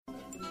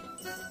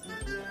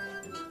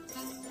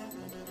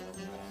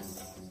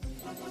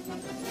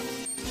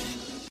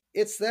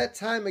It's that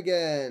time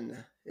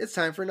again. It's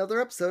time for another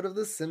episode of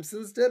The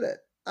Simpsons Did It.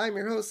 I'm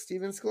your host,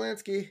 Steven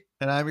Skolansky.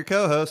 And I'm your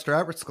co-host,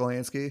 Robert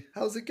Skolansky.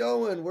 How's it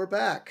going? We're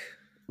back.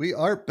 We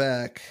are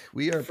back.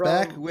 We are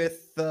back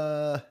with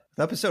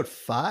episode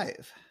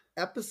 5.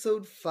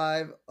 Episode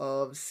 5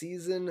 of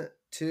season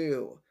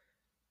 2.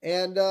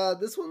 And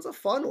this one's a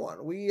fun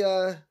one. We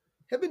have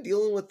been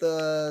dealing with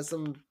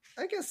some,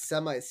 I guess,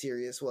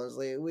 semi-serious ones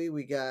lately.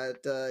 We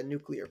got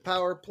nuclear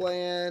power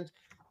plant.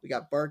 We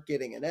got Bart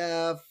getting an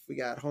F. We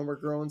got Homer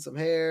growing some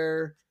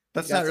hair.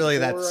 That's not really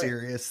that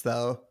serious,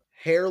 though.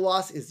 Hair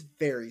loss is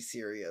very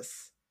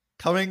serious.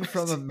 Coming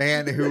from a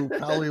man who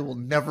probably will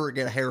never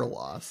get hair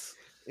loss.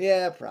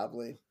 Yeah,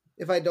 probably.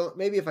 If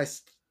I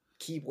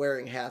keep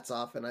wearing hats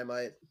often, I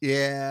might.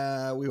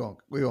 Yeah, we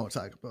won't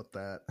talk about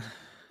that.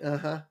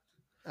 Uh-huh.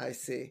 I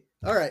see.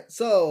 All right.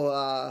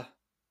 So,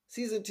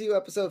 season 2,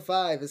 episode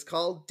 5 is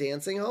called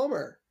Dancing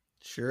Homer.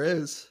 Sure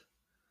is.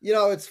 You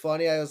know, it's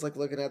funny. I was like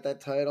looking at that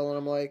title and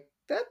I'm like,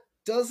 that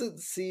doesn't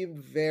seem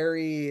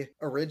very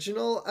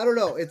original. I don't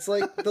know. It's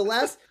like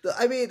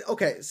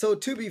okay. So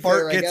to be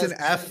fair, Bart gets an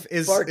F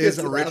is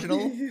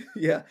original.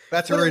 Yeah,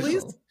 that's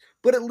original.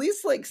 But at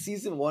least like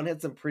season 1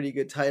 had some pretty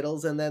good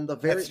titles, and then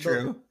that's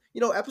true.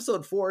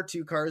 Episode 4,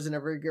 2 cars in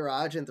every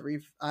garage and 3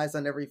 eyes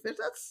on every fish.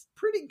 That's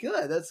pretty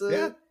good. That's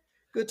a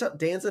good time.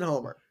 Dancin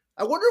Homer.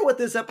 I wonder what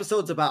this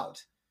episode's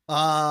about.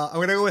 I'm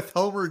gonna go with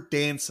Homer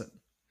dancing.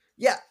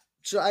 Yeah.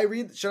 Should I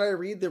read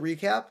the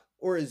recap,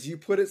 or as you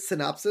put it,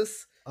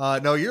 synopsis?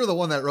 No, you're the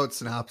one that wrote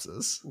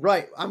synopsis.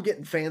 Right. I'm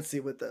getting fancy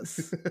with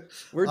this.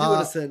 We're doing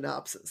a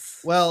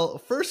synopsis. Well,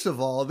 first of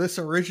all, this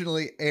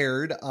originally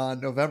aired on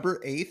November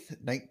 8th,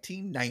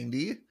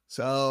 1990.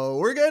 So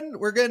we're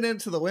getting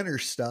into the winter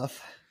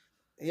stuff.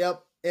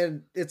 Yep.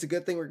 And it's a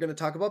good thing we're going to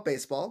talk about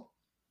baseball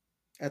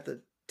at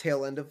the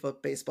tail end of a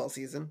baseball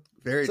season.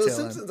 Very so tail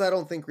Simpsons, end. I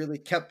don't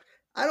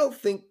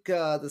think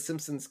the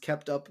Simpsons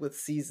kept up with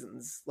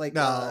seasons, like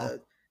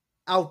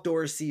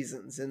outdoor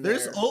seasons.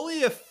 There's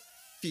only a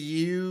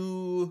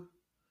few.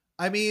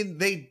 I mean,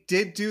 they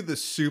did do the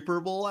Super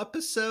Bowl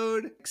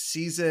episode,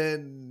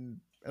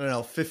 season,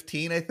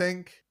 15, I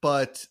think,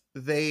 but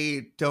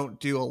they don't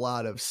do a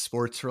lot of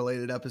sports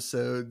related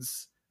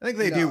episodes. I think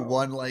they do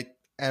one like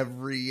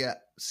every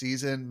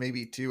season,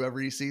 maybe 2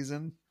 every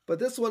season. But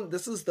this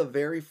is the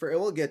very first,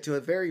 we'll get to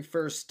it, very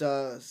first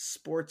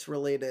sports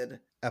related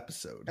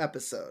episode.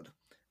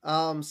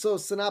 So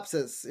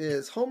synopsis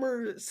is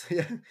Homer's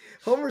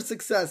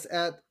success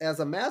as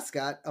a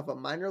mascot of a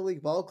minor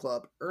league ball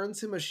club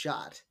earns him a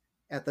shot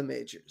at the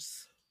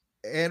majors.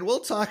 And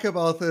we'll talk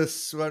about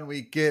this when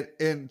we get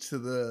into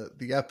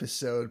the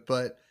episode,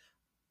 but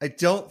I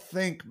don't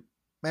think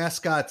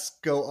mascots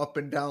go up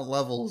and down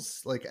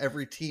levels. Like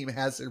every team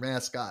has their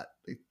mascot.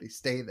 They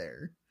stay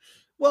there.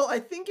 Well, I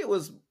think it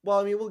was,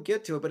 we'll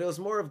get to it, but it was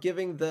more of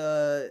giving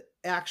the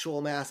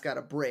actual mascot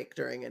a break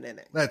during an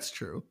inning. That's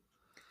true.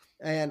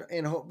 And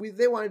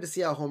they wanted to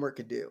see how Homer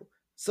could do.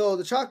 So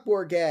the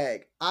chalkboard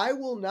gag, I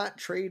will not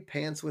trade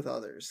pants with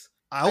others.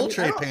 I will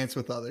trade pants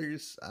with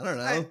others. I don't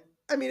know.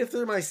 I mean, if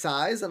they're my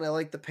size and I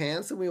like the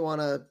pants and we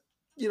want to,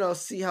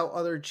 see how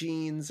other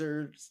jeans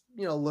or,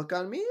 look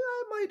on me,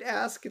 I might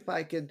ask if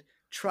I could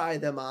try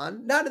them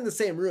on. Not in the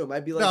same room.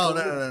 I'd be like,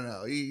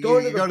 no. You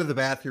go to the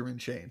bathroom and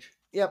change.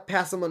 Yeah,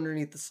 pass them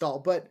underneath the stall.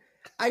 But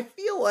I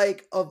feel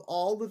like of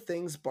all the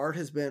things Bart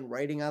has been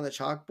writing on the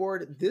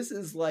chalkboard, this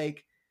is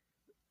like,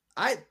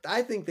 I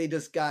think they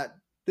just got,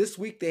 this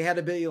week they had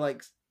to be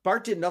like,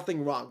 Bart did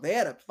nothing wrong. They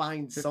had to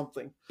find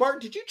something.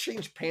 Bart, did you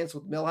change pants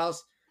with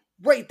Milhouse?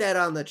 Write that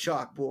on the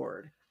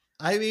chalkboard.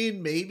 I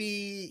mean,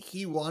 maybe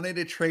he wanted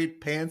to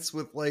trade pants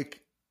with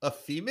like a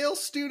female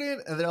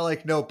student, and they're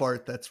like, no,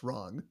 Bart, that's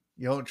wrong.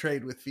 You don't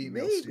trade with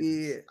female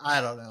students.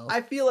 I don't know.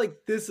 I feel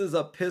like this is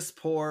a piss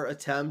poor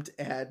attempt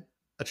at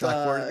a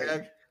chalkboard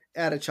gag.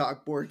 At a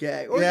chalkboard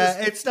gag. Or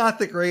it's not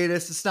the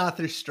greatest. It's not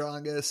their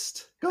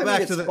strangest. Go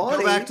back to the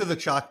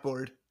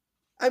chalkboard.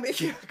 I mean,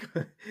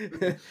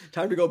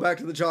 time to go back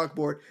to the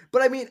chalkboard.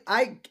 But I mean,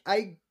 I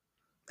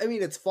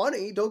mean, it's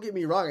funny. Don't get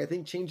me wrong. I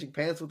think changing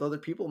pants with other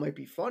people might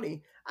be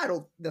funny. I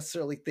don't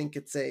necessarily think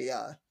it's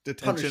a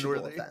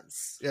punishable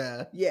offense.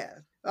 Yeah. Yeah.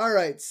 All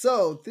right.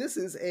 So this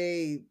is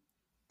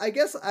I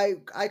guess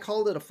I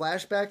called it a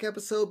flashback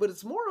episode, but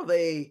it's more of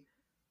a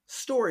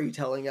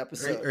storytelling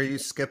episode. Are you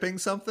skipping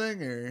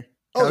something or?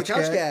 The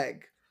couch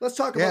gag. Let's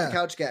talk about the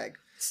couch gag.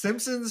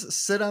 Simpsons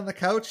sit on the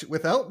couch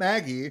without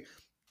Maggie,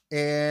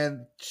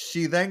 and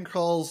she then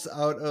crawls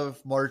out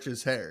of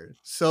Marge's hair.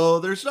 So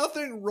there's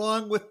nothing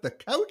wrong with the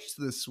couch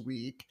this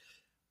week.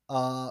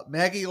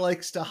 Maggie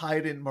likes to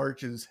hide in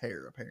Marge's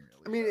hair,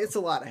 apparently. I mean, it's a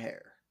lot of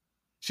hair.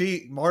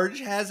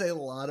 Marge has a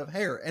lot of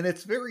hair, and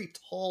it's very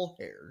tall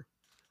hair.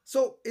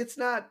 So it's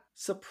not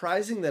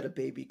surprising that a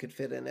baby could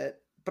fit in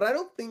it, but I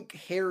don't think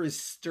hair is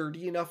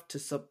sturdy enough to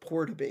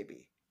support a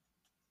baby.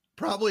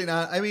 Probably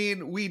not. I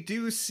mean, we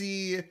do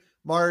see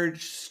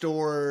Marge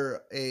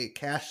store a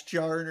cash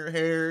jar in her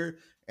hair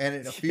And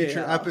in a future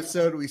Yeah.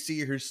 episode, we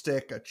see her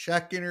stick a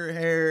check in her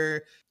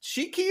hair.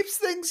 She keeps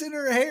things in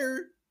her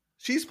hair.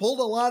 She's pulled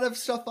a lot of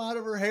stuff out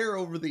of her hair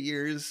over the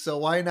years, so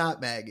why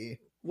not Maggie?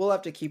 We'll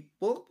have to keep.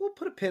 We'll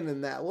put a pin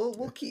in that.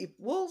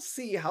 We'll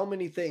see how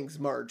many things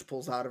Marge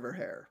pulls out of her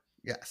hair,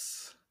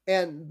 Yes.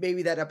 and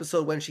maybe that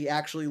episode when she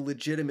actually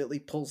legitimately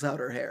pulls out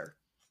her hair.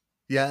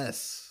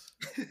 Yes.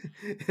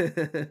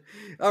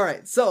 All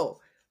right, so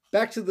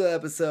back to the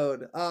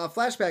episode.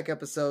 Flashback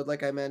episode,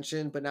 like I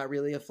mentioned, but not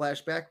really a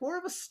flashback, more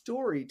of a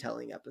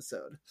storytelling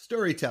episode.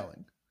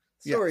 Storytelling.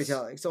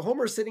 Storytelling. Yes. So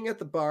Homer's sitting at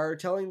the bar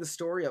telling the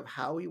story of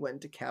how he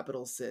went to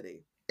Capital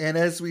City. And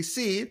as we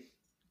see,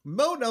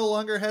 Mo no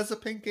longer has a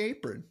pink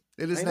apron.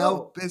 It is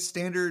now his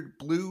standard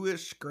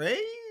bluish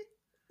gray.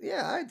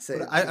 Yeah, I'd say.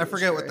 I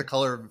forget what the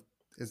color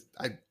is.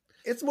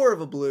 It's more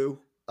of a blue.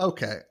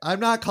 Okay, I'm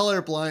not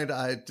colorblind.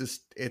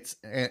 It's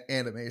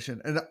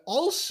animation, and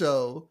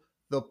also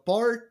the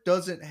bar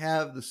doesn't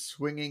have the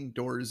swinging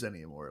doors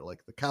anymore,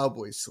 like the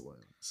cowboy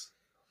saloons.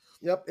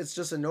 Yep, it's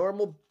just a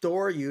normal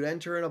door you'd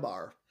enter in a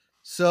bar.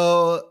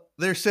 So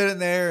they're sitting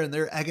there and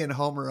they're egging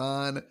Homer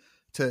on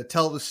to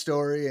tell the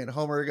story, and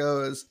Homer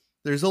goes,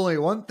 "There's only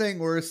one thing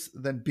worse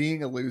than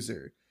being a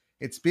loser.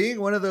 It's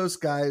being one of those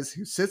guys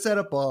who sits at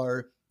a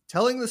bar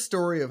telling the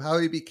story of how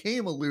he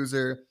became a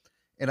loser,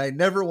 and I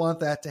never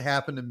want that to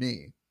happen to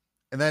me."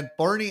 And then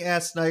Barney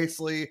asks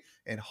nicely,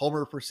 and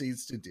Homer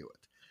proceeds to do it.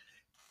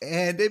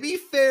 And to be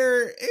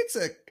fair,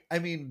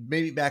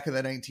 maybe back in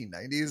the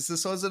 1990s,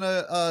 this wasn't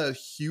a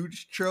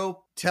huge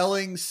trope.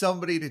 Telling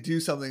somebody to do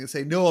something and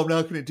say, "No, I'm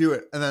not going to do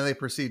it," and then they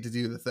proceed to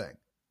do the thing.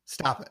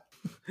 Stop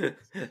it.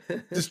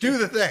 Just do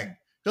the thing.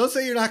 Don't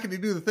say you're not going to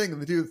do the thing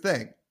and then do the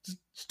thing.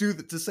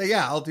 Just say,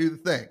 "Yeah, I'll do the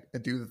thing,"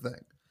 and do the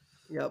thing.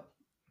 Yep.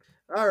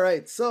 All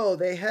right. So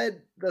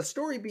the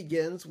story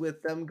begins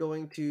with them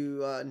going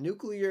to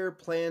nuclear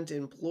plant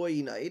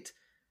employee night.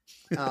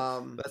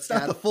 That's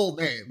not the full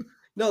name.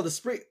 No, the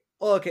spring.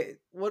 Oh, okay.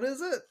 What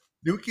is it?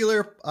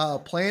 Nuclear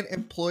plant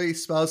employee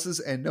spouses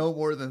and no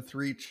more than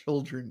 3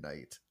 children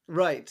night.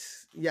 Right.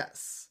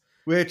 Yes.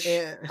 Which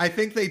I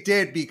think they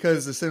did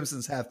because the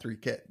Simpsons have 3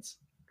 kids.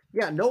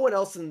 Yeah, no one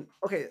else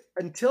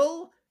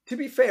until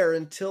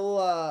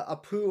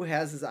Apu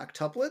has his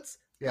octuplets,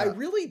 yeah. I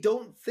really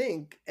don't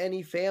think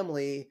any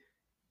family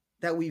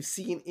that we've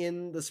seen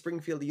in the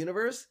Springfield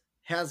universe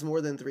has more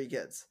than 3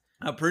 kids.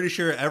 I'm pretty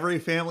sure every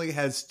family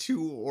has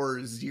 2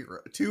 or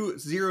 0.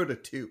 0 to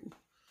 2.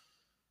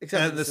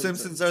 Except and the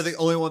Simpsons are the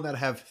only one that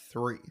have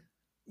 3.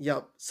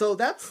 Yep. So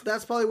that's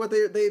probably what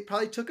they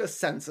probably took a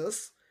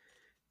census,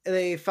 and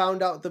they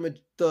found out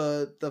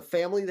the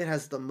family that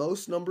has the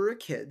most number of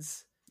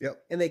kids.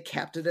 Yep. And they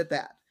capped it at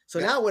that. So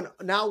now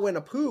when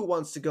Apu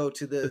wants to go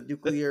to the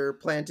nuclear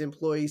plant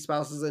employee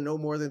spouses and no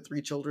more than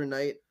 3 children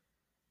night,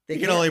 they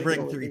can only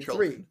bring 3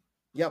 children. 3.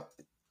 Yep.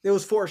 It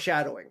was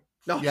foreshadowing.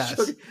 No,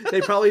 yes.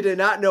 They probably did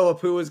not know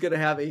Apu was going to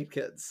have 8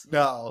 kids.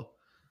 No.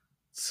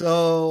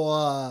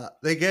 So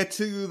they get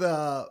to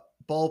the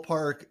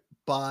ballpark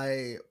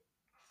by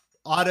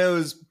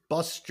Otto's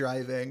bus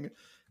driving,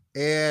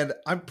 and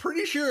I'm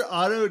pretty sure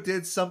Otto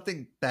did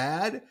something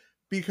bad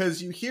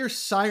because you hear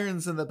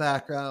sirens in the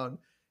background,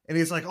 and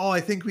he's like, "Oh, I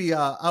think we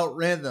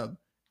outran them."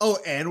 Oh,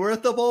 and we're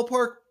at the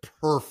ballpark?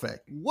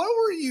 Perfect. What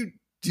were you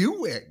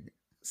doing?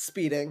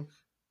 Speeding.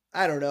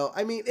 I don't know.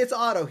 I mean, it's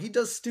Otto. He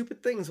does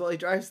stupid things while he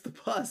drives the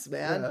bus,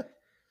 man. Yeah.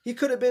 He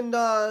could have been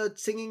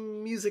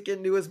singing music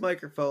into his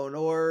microphone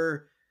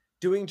or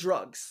doing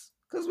drugs,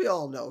 because we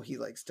all know he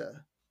likes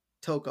to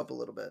toke up a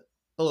little bit.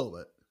 A little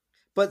bit.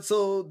 But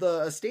so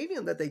the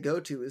stadium that they go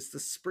to is the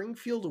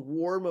Springfield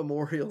War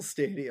Memorial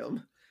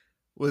Stadium.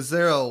 Was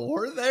there a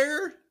war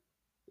there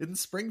in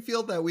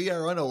Springfield that we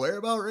are unaware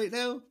about right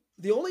now?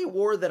 The only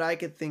war that I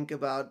could think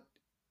about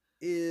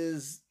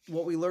is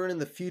what we learn in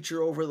the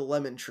future over the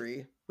lemon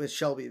tree with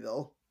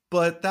Shelbyville.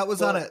 But that was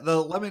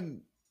the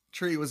lemon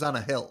tree was on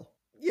a hill.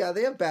 Yeah,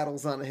 they have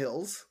battles on the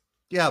hills.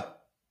 Yeah,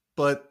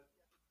 but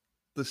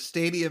the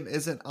stadium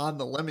isn't on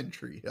the lemon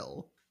tree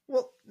hill.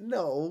 Well,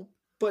 no,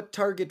 but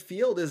Target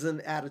Field isn't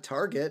at a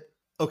Target.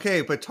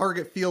 Okay, but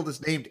Target Field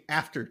is named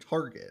after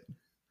Target.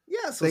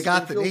 Yeah, so they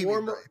got the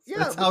naming rights. Yeah,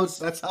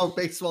 that's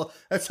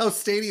how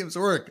stadiums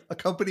work. A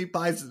company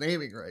buys the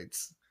naming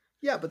rights.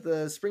 Yeah, but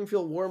the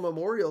Springfield War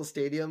Memorial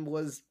Stadium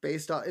was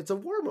based on... It's a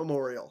war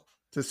memorial.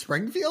 To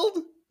Springfield?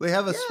 They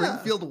have a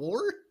Springfield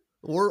war?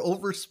 War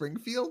over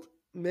Springfield?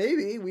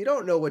 Maybe. We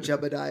don't know what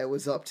Jebediah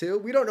was up to.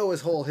 We don't know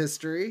his whole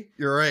history.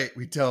 You're right,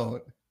 we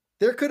don't.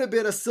 There could have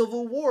been a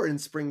civil war in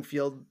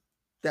Springfield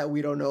that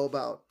we don't know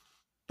about.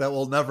 That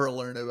we'll never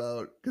learn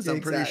about, because I'm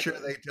pretty sure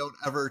they don't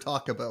ever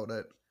talk about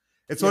it.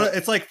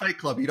 It's like Fight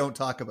Club, you don't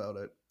talk about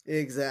it.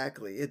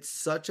 Exactly. It's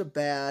such a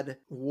bad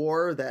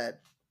war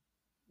that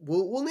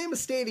we'll name a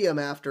stadium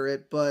after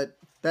it, but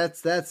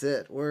that's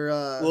it.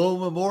 We'll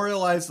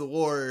memorialize the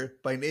war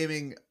by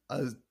naming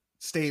a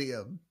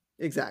stadium.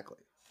 Exactly.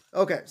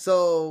 Okay,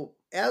 so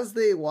as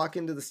they walk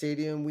into the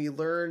stadium, we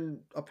learn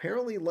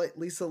apparently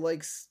Lisa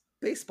likes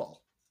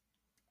baseball.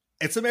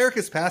 It's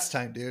America's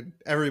pastime, dude.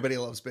 Everybody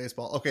loves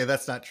baseball. Okay,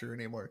 that's not true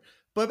anymore.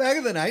 But back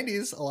in the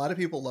 90s, a lot of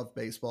people loved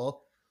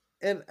baseball.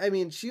 And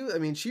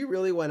she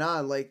really went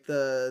on, like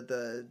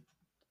the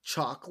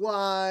chalk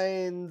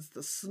lines,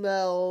 the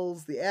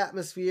smells, the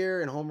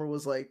atmosphere, and Homer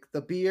was like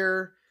the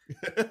beer,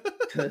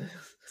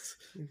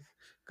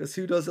 because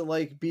who doesn't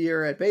like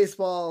beer at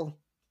baseball?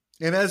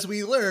 And as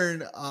we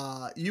learn,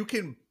 you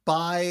can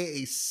buy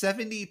a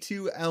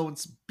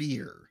 72-ounce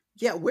beer.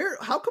 Yeah,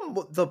 how come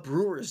the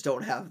Brewers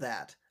don't have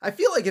that? I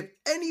feel like if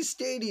any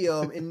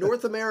stadium in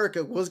North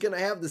America was going to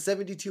have the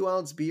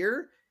 72-ounce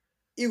beer,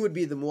 it would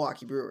be the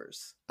Milwaukee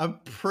Brewers. I'm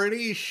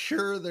pretty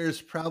sure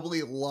there's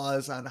probably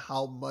laws on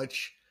how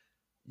much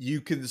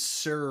you can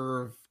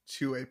serve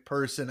to a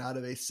person out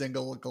of a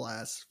single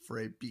glass for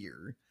a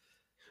beer.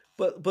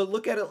 But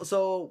look at it.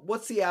 So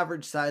what's the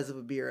average size of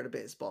a beer at a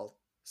baseball?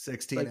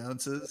 16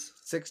 ounces.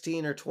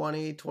 16 or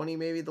 20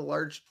 maybe,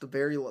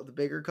 the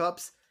bigger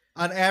cups.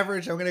 On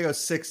average, I'm going to go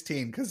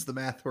 16 because the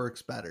math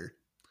works better.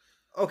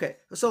 Okay,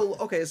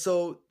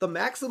 so the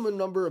maximum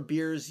number of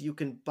beers you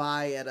can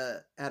buy at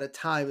a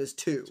time is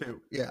 2.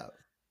 2, yeah.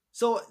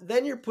 So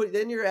then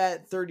you're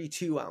at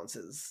 32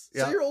 ounces.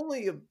 So you're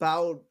only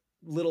about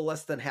little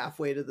less than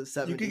halfway to the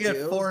 72. You can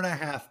get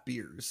 4.5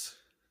 beers.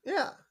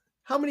 Yeah.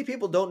 How many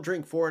people don't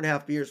drink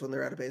 4.5 beers when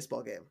they're at a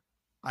baseball game?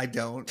 I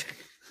don't.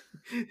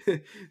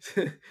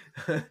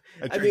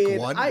 I mean,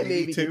 one, I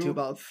maybe 2.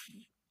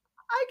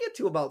 I get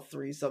to about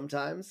 3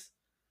 sometimes.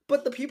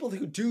 But the people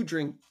who do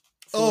drink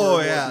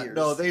 4 beers,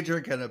 no, they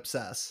drink an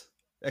excess,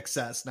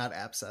 not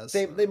abscess.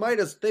 They might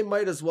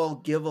as well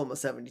give them a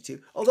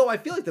 72. Although I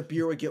feel like the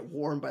beer would get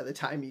warm by the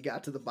time you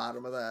got to the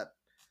bottom of that.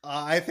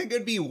 I think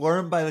it'd be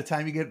warm by the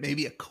time you get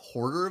maybe a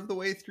quarter of the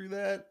way through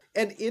that.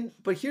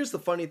 But here's the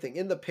funny thing.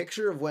 In the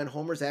picture of when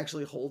Homer's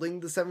actually holding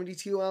the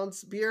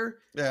 72-ounce beer,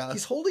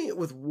 he's holding it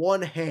with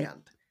one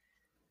hand.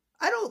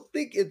 I don't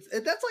think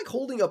that's like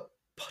holding a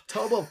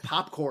tub of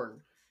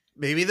popcorn.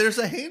 Maybe there's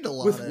a handle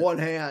on with it. One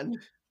hand.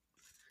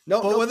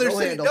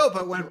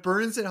 But when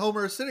Burns and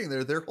Homer are sitting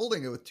there, they're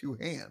holding it with 2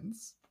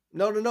 hands.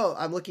 No.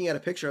 I'm looking at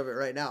a picture of it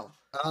right now.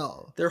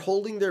 Oh. They're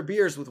holding their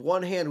beers with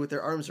one hand with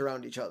their arms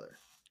around each other.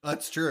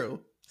 That's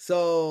true.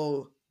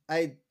 So,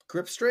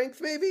 grip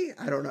strength maybe?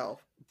 I don't know.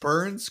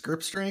 Burns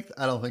grip strength?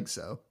 I don't think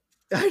so.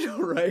 I know,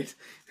 right?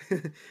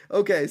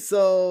 Okay,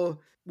 so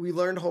we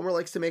learned Homer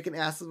likes to make an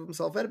ass of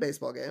himself at a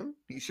baseball game.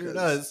 He sure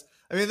does.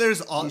 I mean,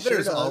 there's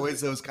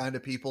always those kind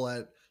of people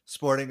at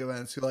sporting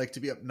events who like to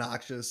be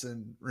obnoxious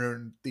and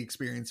ruin the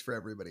experience for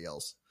everybody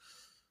else.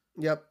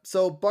 Yep.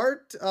 So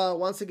Bart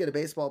wants to get a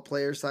baseball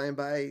player signed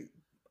by,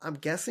 I'm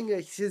guessing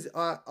a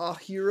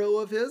hero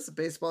of his, a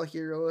baseball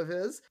hero of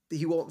his.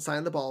 He won't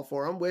sign the ball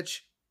for him,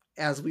 which,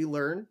 as we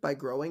learned by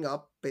growing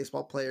up,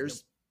 baseball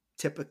players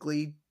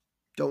typically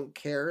don't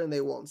care and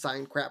they won't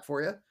sign crap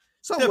for you.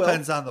 So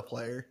depends on the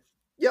player.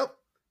 Yep.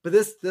 But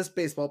this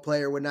baseball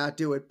player would not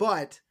do it.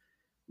 But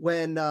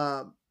when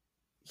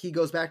he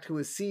goes back to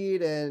his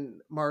seat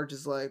and Marge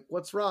is like,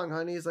 "What's wrong,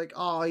 honey?" He's like,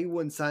 "Oh, he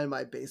wouldn't sign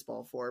my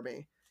baseball for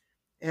me."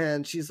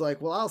 And she's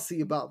like, "Well, I'll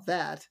see about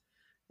that."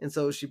 And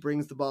so she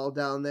brings the ball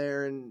down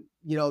there and,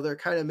 they're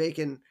kind of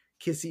making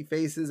kissy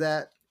faces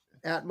at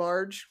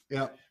Marge.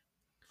 Yeah.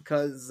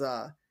 Because,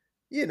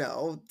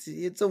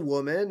 it's a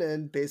woman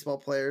and baseball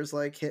players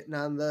like hitting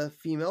on the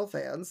female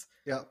fans.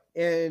 Yeah.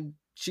 And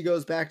she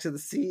goes back to the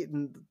seat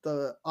and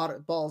the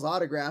ball's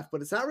autographed,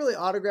 but it's not really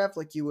autographed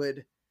like you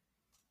would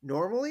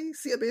normally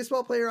see a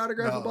baseball player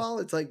autograph a ball.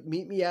 It's like,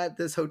 "Meet me at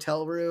this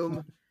hotel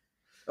room."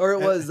 Or it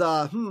was,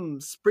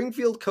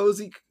 Springfield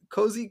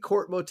Cozy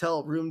Court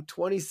Motel, room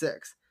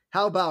 26.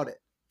 How about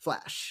it?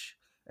 Flash.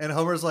 And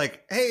Homer's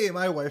like, "Hey,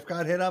 my wife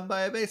got hit on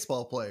by a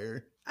baseball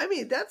player." I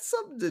mean, that's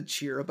something to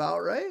cheer about,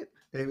 right?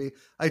 Maybe.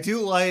 I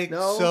do like,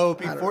 so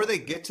before they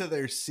get to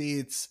their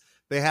seats,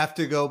 they have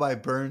to go by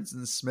Burns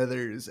and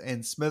Smithers.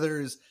 And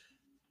Smithers,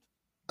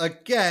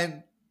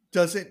 again,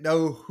 doesn't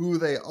know who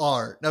they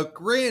are. Now,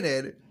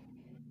 granted,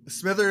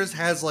 Smithers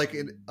has like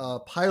a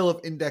pile of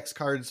index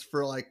cards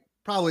for like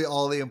probably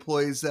all the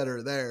employees that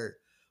are there.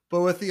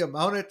 But with the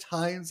amount of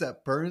times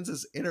that Burns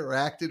has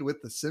interacted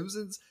with the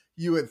Simpsons,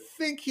 you would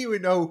think he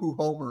would know who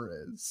Homer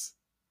is.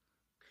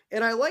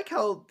 And I like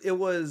how it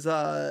was,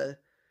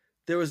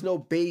 there was no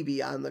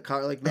baby on the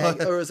card, like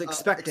Maggie, or it was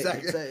expecting.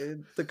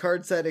 The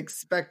card said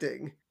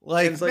expecting.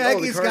 Like,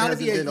 Maggie's got to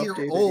be a year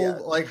old.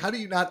 Yet. Like, how do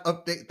you not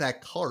update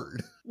that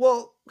card?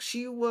 Well,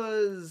 she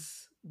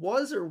was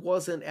or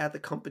wasn't at the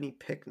company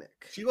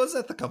picnic. She was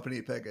at the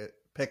company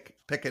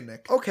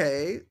picnic.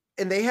 Okay,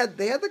 and they had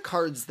the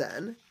cards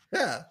then.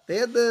 Yeah, they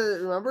had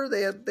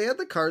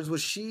the cards.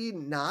 Was she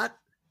not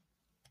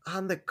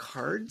on the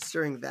cards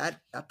during that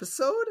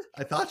episode?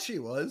 I thought she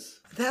was.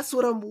 That's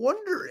what I'm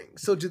wondering.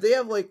 So do they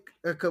have like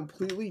a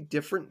completely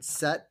different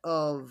set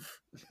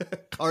of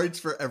cards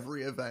for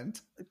every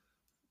event?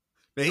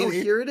 Maybe. Oh,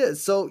 here it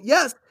is. So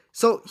yes.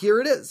 So here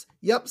it is.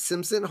 Yep.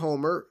 Simpson,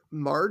 Homer,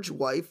 Marge,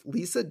 wife,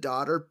 Lisa,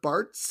 daughter,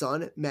 Bart,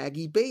 son,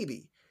 Maggie,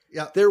 baby.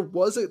 Yeah. There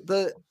was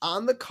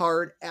on the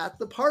card at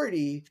the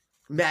party,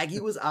 Maggie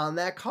was on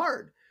that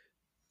card.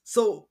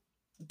 So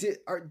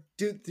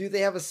Do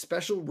they have a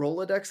special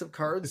Rolodex of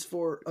cards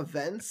for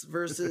events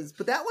versus?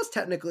 But that was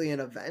technically an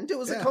event. It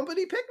was a Yeah.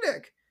 company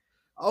picnic.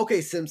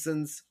 Okay,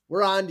 Simpsons,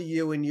 we're on to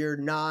you and your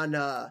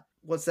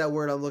what's that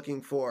word I'm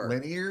looking for?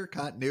 Linear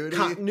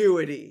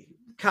continuity.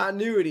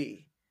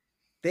 Continuity.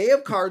 They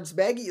have cards.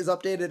 Maggie is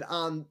updated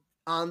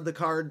on the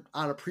card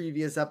on a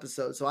previous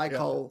episode, so I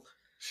call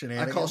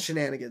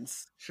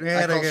shenanigans.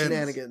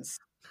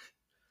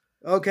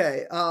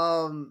 Okay,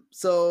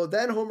 so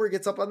then Homer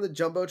gets up on the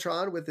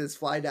Jumbotron with his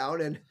fly down,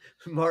 and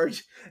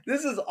Marge,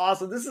 this is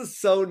awesome. This is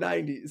so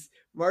 90s.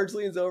 Marge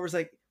leans over, is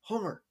like,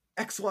 Homer,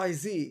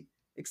 XYZ,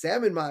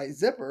 examine my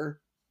zipper.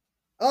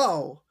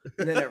 Oh,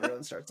 and then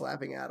everyone starts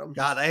laughing at him.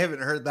 God, I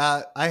haven't heard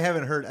that. I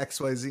haven't heard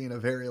XYZ in a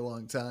very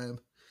long time.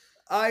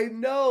 I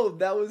know,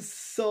 that was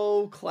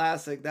so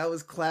classic. That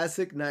was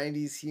classic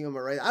 90s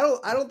humor, right? I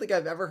don't think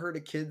I've ever heard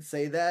a kid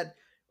say that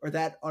or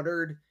that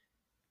uttered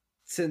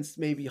since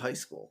maybe high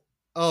school.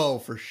 Oh,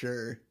 for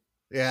sure.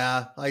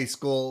 Yeah, high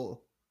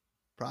school,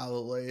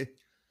 probably.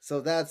 So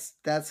that's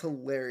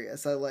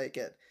hilarious. I like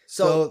it.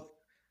 So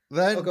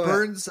then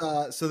Burns,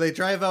 so they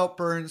drive out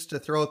Burns to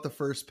throw out the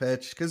first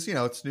pitch because, you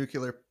know, it's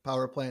nuclear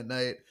power plant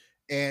night.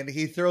 And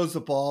he throws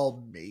the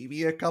ball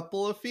maybe a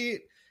couple of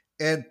feet.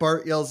 And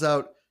Bart yells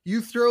out,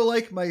 "You throw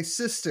like my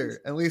sister."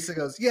 And Lisa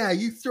goes, "Yeah,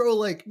 you throw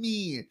like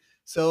me."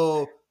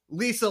 So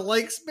Lisa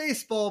likes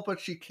baseball,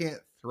 but she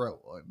can't throw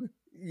one.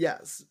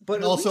 Yes.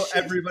 But also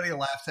everybody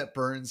laughs at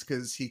Burns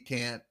because he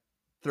can't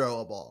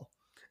throw a ball.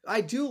 I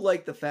do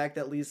like the fact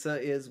that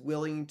Lisa is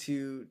willing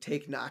to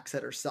take knocks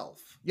at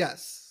herself.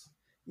 Yes.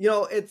 You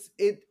know,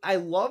 I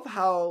love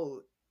how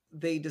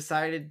they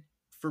decided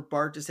for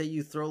Bart to say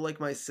you throw like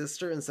my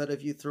sister instead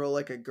of you throw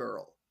like a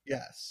girl.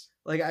 Yes.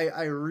 Like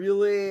I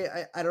really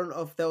don't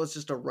know if that was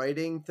just a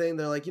writing thing.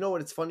 They're like, you know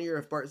what, it's funnier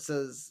if Bart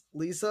says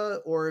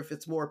Lisa, or if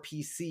it's more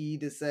PC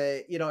to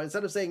say, you know,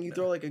 instead of saying you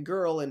throw like a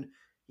girl and,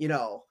 you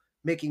know,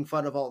 making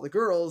fun of all the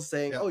girls,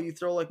 saying, "Oh, you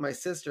throw like my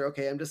sister."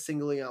 Okay, I'm just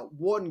singling out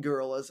one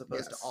girl as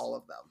opposed to all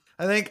of them.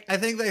 I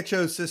think they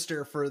chose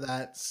sister for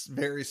that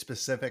very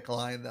specific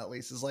line that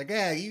Lisa's like,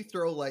 "Yeah, you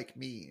throw like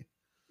me."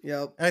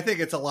 Yep. And I think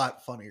it's a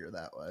lot funnier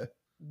that way.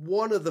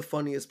 One of the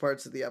funniest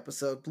parts of the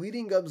episode,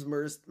 Bleeding Gums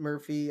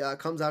Murphy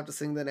comes out to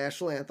sing the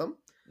national anthem.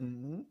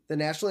 Mm-hmm. The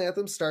national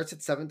anthem starts at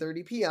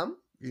 7:30 p.m.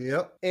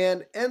 Yep.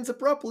 And ends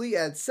abruptly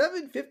at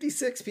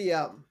 7:56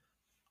 p.m.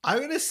 I'm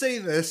going to say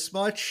this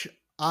much.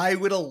 I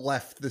would have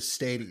left the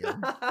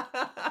stadium.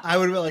 I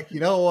would have been like, you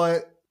know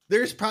what?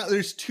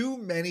 There's too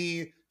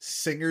many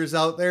singers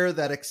out there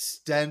that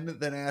extend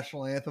the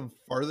national anthem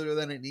farther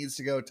than it needs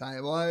to go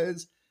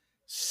time-wise.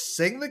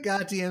 Sing the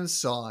goddamn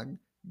song,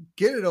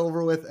 get it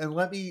over with, and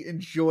let me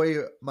enjoy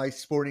my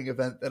sporting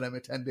event that I'm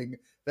attending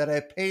that I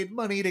paid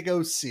money to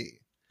go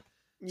see.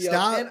 Yep.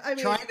 Stop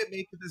trying to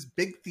make it this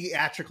big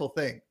theatrical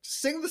thing.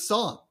 Just sing the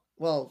song.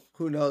 Well,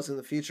 who knows, in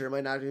the future it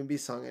might not even be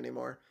sung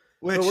anymore.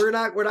 But we're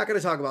not going to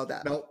talk about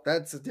that. Nope.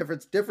 That's a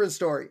different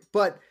story.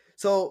 But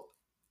so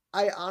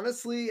I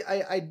honestly,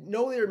 I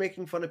know they were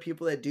making fun of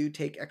people that do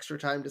take extra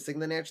time to sing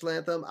the national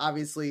anthem.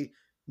 Obviously,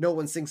 no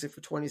one sings it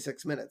for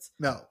 26 minutes.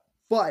 No.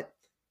 But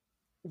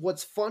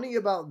what's funny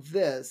about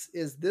this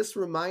is this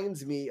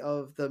reminds me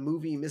of the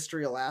movie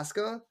Mystery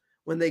Alaska,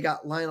 when they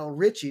got Lionel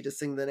Richie to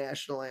sing the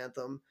national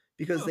anthem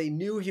because they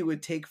knew he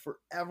would take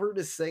forever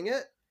to sing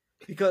it,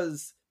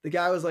 because the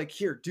guy was like,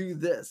 "Here, do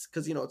this,"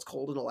 because, you know, it's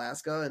cold in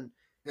Alaska,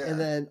 and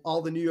then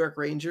all the New York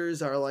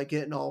Rangers are like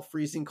getting all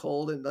freezing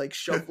cold and like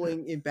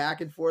shuffling in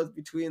back and forth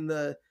between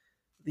the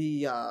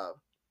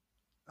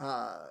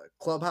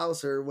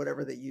clubhouse or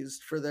whatever they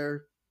used for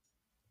their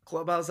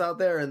clubhouse out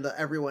there, and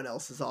everyone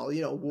else is all,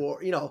 you know,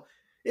 war. You know,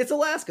 it's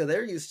Alaska;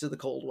 they're used to the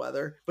cold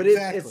weather. But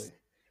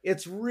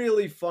it's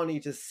really funny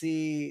to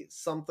see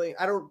something.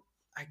 I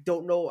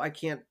don't know. I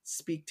can't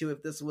speak to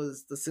if this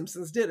was The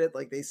Simpsons did it.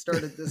 Like, they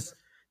started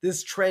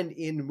this trend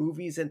in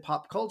movies and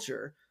pop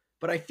culture.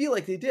 But I feel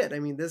like they did. I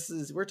mean,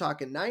 we're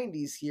talking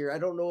 90s here. I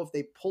don't know if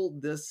they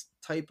pulled this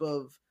type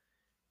of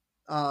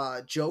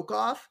joke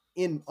off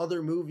in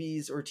other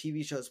movies or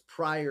TV shows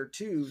prior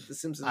to The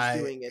Simpsons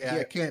doing it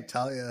here. I can't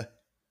tell you.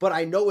 But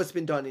I know it's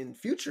been done in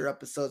future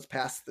episodes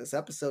past this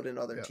episode in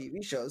other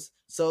TV shows.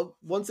 So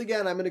once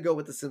again, I'm going to go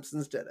with The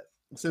Simpsons did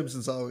it.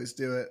 Simpsons always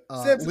do it.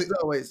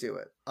 Always do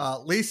it.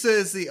 Lisa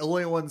is the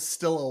only one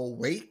still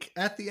awake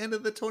at the end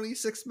of the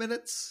 26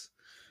 minutes.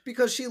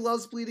 Because she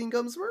loves Bleeding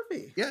Gums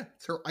Murphy. Yeah,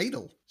 it's her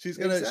idol. She's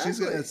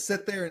gonna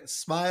sit there and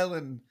smile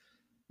and,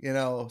 you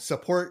know,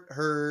 support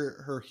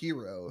her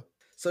hero.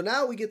 So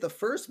now we get the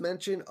first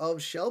mention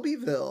of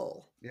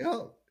Shelbyville.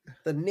 Yeah.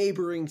 The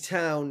neighboring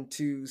town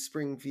to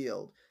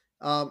Springfield.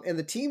 And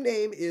the team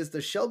name is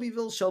the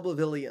Shelbyville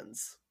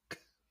Shelbyvillians.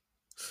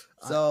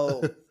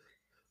 So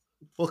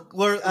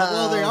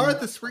well, they are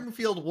at the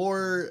Springfield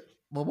War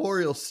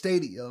Memorial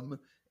Stadium.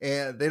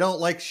 And they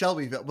don't like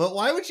Shelbyville. But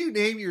why would you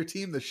name your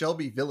team the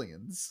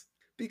Shelbyvillians?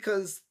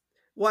 Because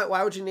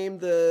why would you name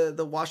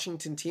the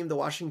Washington team the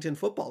Washington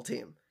football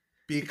team?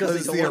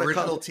 Because the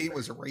original team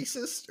was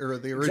racist? Or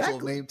the original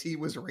name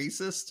team was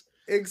racist?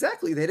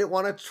 Exactly. They didn't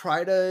want to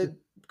try to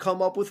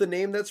come up with a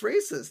name that's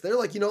racist. They're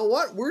like, you know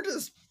what? We're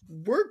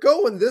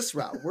going this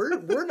route.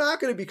 We're not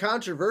going to be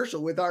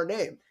controversial with our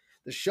name.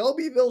 The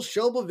Shelbyville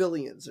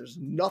Shelbyvillians. There's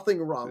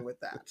nothing wrong with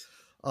that.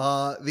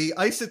 The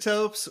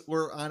Isotopes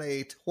were on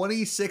a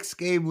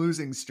 26-game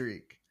losing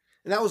streak.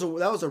 And that was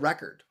a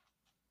record,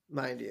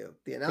 mind you.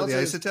 The announcers for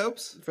the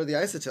Isotopes? For the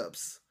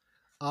Isotopes.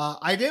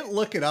 I didn't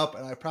look it up,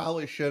 and I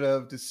probably should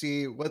have, to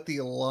see what the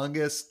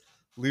longest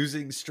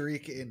losing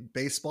streak in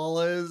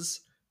baseball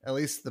is, at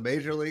least the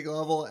major league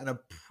level, and I'm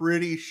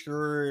pretty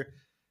sure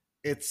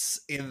it's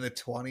in the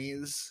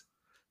 20s.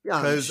 Yeah,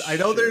 because I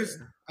know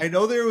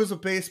there was a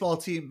baseball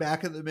team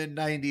back in the mid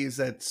 90s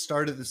that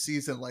started the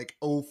season like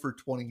 0 for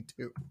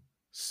 22.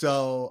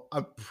 So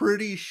I'm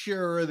pretty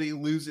sure the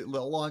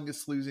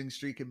longest losing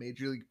streak in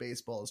Major League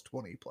Baseball is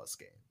 20 plus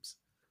games.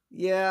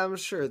 Yeah, I'm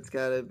sure it's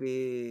got to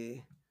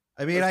be.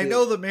 I mean, I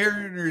know the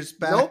Mariners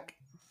back. Nope.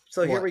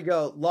 So here we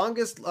go.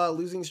 Longest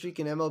losing streak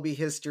in MLB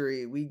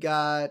history. We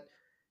got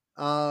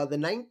the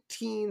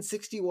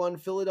 1961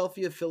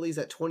 Philadelphia Phillies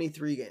at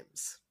 23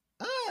 games.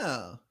 Oh,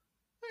 all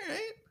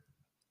right.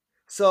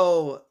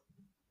 So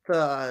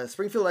the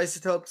Springfield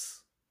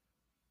Isotopes,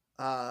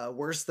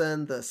 worse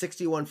than the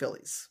 61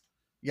 Phillies.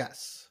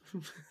 Yes.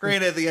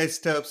 Granted, the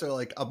Isotopes are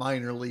like a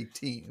minor league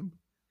team.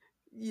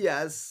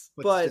 Yes,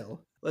 but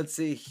still. Let's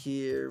see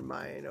here.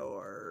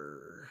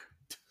 Minor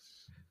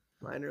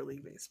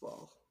league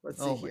baseball.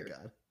 Let's see here. Oh my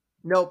God.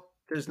 Nope.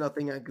 There's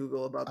nothing on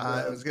Google about that.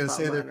 I was going to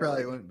say there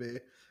probably wouldn't be.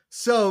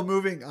 So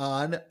moving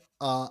on,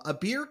 a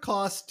beer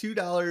costs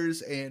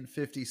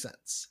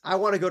 $2.50. I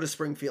want to go to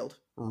Springfield.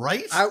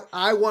 Right?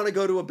 I want to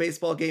go to a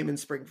baseball game in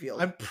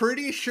Springfield. I'm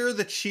pretty sure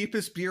the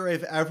cheapest beer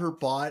I've ever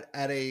bought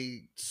at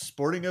a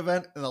sporting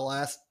event in the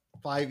last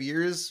 5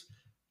 years,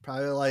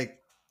 probably like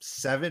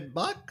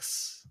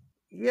 $7.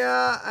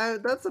 Yeah,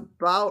 that's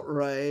about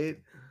right.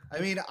 I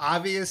mean,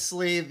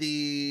 obviously,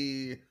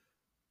 the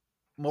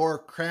more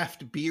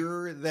craft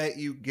beer that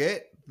you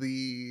get,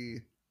 the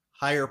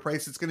higher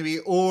price it's going to be.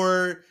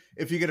 Or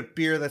if you get a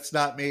beer that's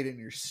not made in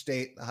your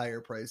state, the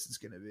higher price is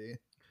going to be.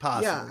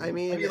 Possibly. Yeah, I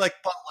mean,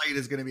 like Bud Light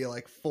is going to be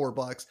like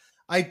 $4.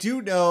 I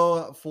do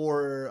know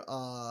for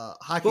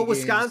hockey but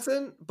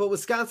games,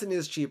 Wisconsin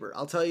is cheaper.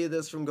 I'll tell you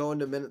this from going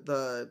to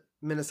the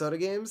Minnesota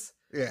games.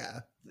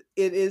 Yeah,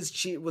 it is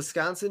cheap.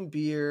 Wisconsin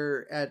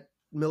beer at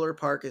Miller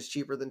Park is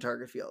cheaper than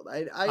Target Field.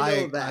 I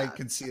know that. I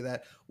can see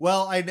that.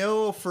 Well, I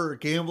know for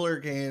gambler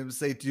games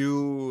they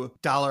do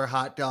 $1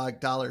 hot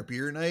dog, $1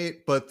 beer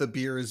night, but the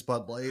beer is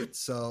Bud Light,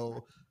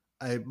 so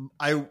I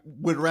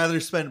would rather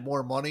spend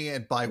more money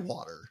and buy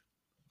water.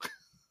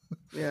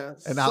 Yeah,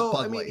 and not Bud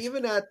Light. I mean,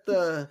 even at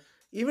the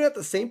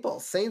St. Paul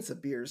Saints, a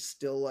beer's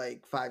still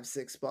like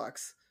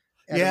 $5-6.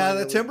 Yeah,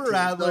 the Timber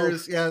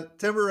Rattlers. Yeah,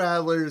 Timber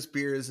Rattlers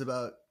beer is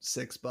about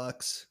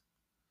 $6.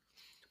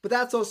 But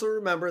that's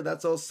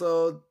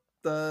also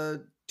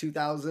the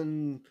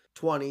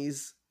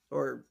 2020s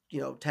or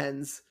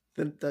 10s,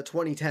 the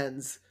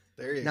 2010s.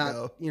 There you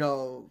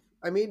go.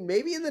 I mean,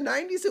 maybe in the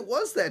 90s it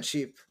was that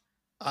cheap.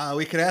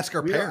 We could ask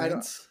our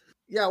parents.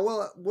 Yeah,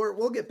 well,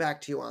 we'll get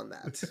back to you on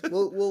that.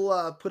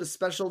 we'll put a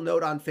special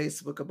note on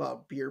Facebook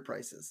about beer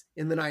prices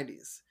in the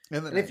 90s.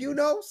 And if you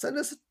know, send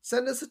us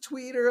a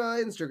tweet or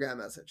an Instagram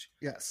message.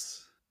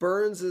 Yes.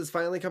 Burns is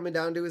finally coming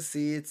down to his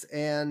seats,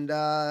 and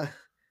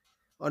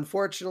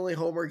unfortunately,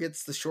 Homer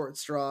gets the short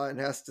straw and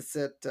has to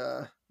sit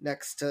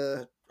next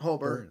to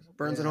Homer.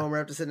 Burns and Homer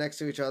have to sit next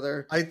to each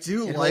other. I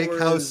do like Homer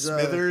how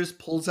Smithers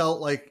pulls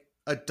out like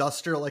a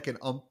duster, like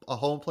a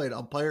home plate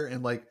umpire,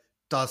 and like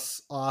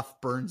dusts off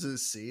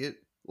Burns's seat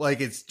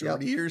like it's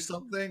dirty or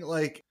something.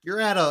 Like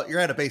you're at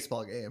a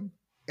baseball game,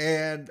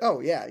 and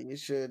you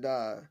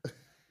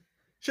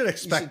should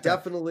expect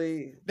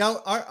definitely.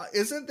 Now,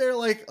 isn't there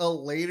like a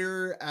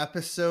later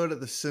episode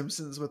of The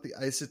Simpsons with the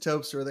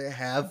Isotopes where they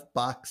have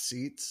box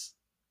seats?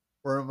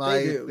 Or am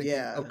I thinking,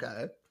 yeah.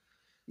 Okay.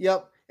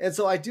 Yep. And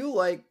so I do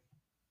like.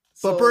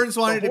 But Burns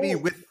wanted to be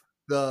with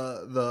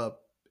the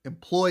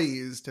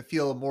employees to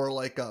feel more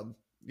like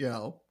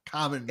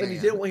common man.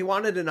 And he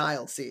wanted an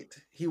aisle seat.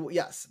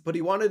 But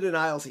he wanted an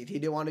aisle seat. He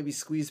didn't want to be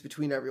squeezed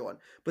between everyone.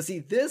 But see,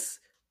 this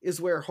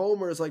is where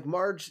Homer is like,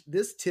 Marge,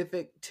 this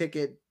ticket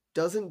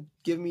doesn't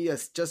give me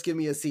just give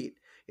me a seat.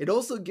 It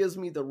also gives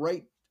me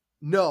the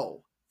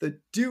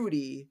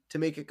duty to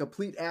make a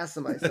complete ass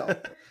of myself.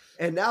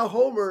 And now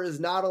Homer is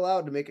not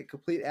allowed to make a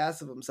complete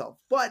ass of himself.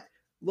 But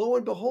lo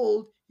and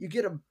behold, you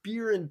get a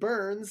beer and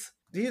Burns.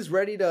 He's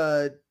ready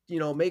to,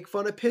 make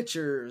fun of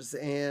pitchers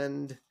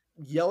and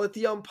yell at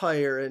the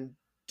umpire and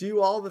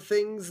do all the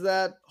things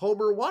that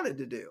Homer wanted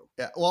to do.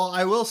 Yeah, well,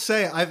 I will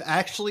say I've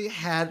actually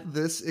had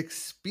this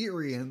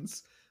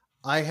experience.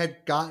 I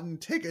had gotten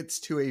tickets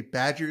to a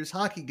Badgers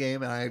hockey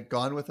game, and I had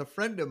gone with a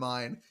friend of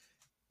mine,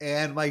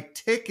 and my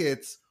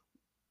tickets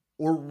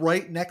were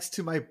right next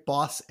to my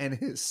boss and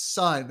his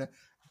son.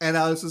 And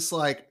I was just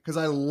like, because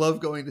I love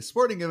going to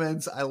sporting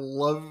events, I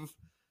love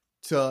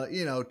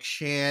to,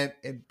 chant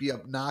and be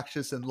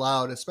obnoxious and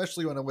loud,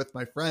 especially when I'm with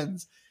my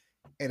friends.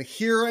 And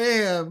here I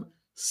am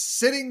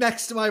sitting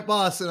next to my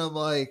boss, and I'm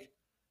like,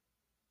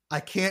 I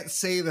can't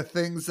say the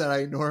things that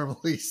I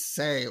normally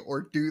say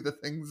or do the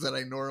things that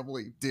I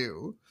normally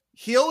do.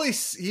 He only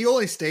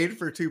stayed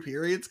for 2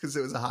 periods because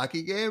it was a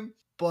hockey game,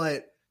 but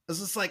it was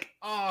just like,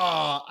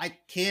 oh, I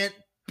can't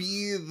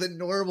be the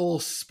normal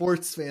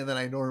sports fan that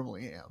I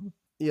normally am.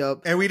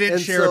 Yep. And we didn't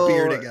share a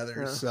beer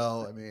together,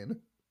 so I mean,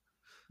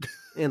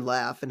 and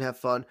laugh and have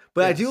fun.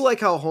 But yes. I do like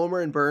how Homer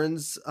and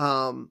Burns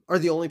are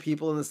the only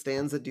people in the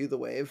stands that do the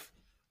wave.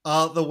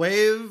 The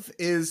wave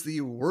is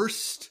the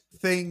worst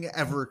thing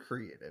ever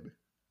created.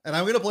 And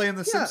I'm going to blame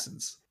The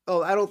Simpsons.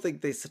 Oh, I don't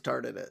think they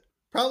started it.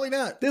 Probably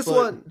not. This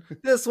one,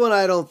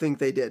 I don't think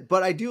they did.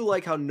 But I do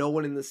like how no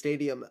one in the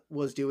stadium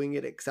was doing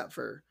it except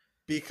for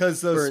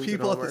because those Burns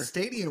people at the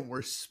stadium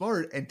were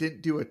smart and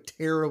didn't do a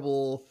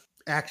terrible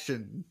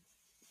action.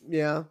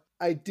 Yeah.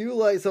 I do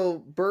like, so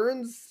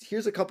Burns,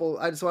 here's a couple,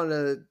 I just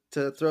wanted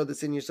to throw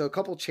this in here. So a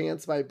couple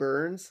chants by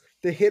Burns,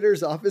 the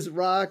hitter's off his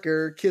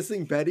rocker,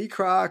 kissing Betty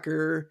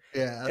Crocker.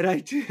 Yeah.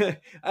 And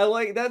I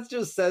like, that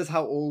just says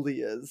how old he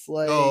is.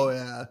 Like, oh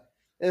yeah.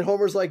 And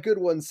Homer's like, good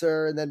one,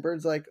 sir. And then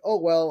Burns like, oh,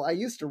 well, I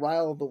used to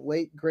rile the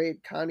late,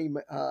 great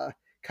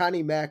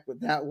Connie Mack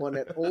with that one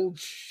at Old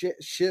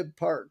Shib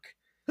Park.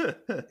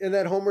 And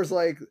then Homer's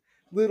like,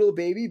 little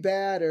baby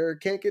batter,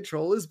 can't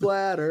control his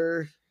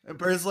bladder. And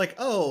Burns like,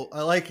 oh,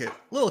 I like it.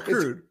 A little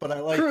crude, but I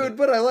like it. Crude,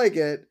 but I like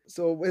it.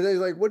 So they're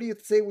like, what do you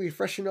say we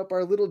freshen up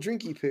our little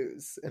drinky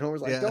poos? And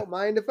Homer's like, don't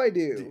mind if I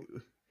do.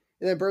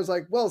 And then Burns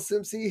like, well,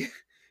 Simpsy,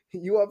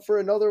 you up for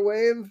another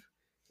wave?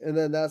 And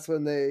then that's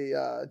when they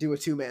do a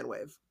 2-man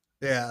wave.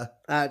 Yeah.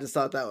 I just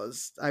thought that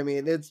was, I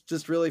mean, it's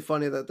just really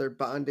funny that they're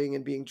bonding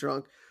and being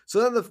drunk.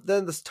 So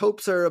then the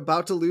Topes are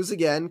about to lose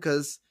again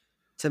because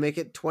to make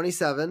it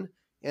 27.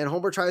 And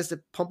Homer tries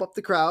to pump up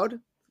the crowd.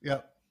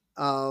 Yep.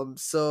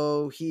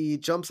 So he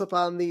jumps up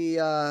on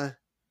the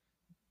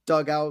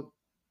dugout.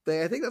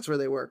 I think that's where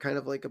they were, kind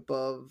of like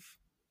above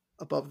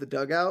the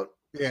dugout.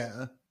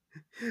 Yeah.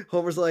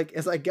 Homer's like,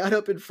 as I got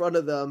up in front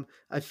of them,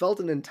 I felt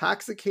an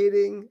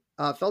intoxication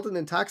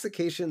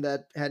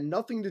that had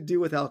nothing to do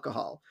with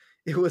alcohol.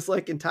 It was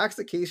like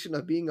intoxication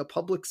of being a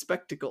public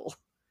spectacle.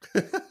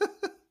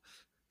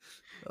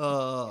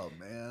 Oh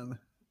man.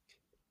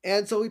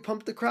 And so we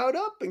pumped the crowd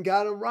up and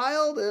got them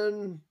riled,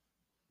 and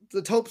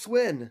the Topes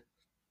win.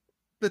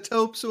 The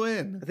Topes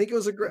win. I think it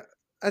was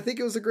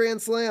a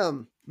grand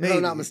slam. Maybe. If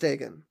I'm not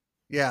mistaken.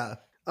 Yeah.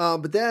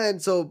 But then,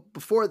 so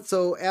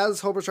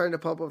as Homer's trying to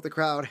pump up the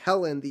crowd,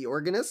 Helen, the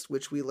organist,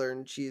 which we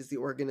learned she's the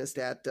organist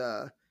at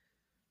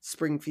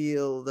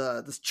Springfield,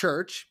 this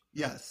church.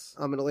 Yes.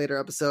 In a later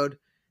episode,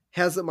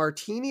 has a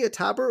martini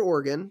atop her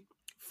organ,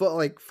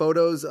 like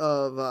photos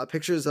of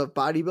pictures of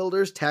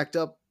bodybuilders tacked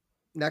up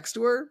next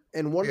to her,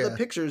 and one of the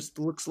pictures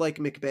looks like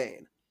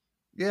McBain.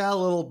 Yeah, a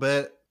little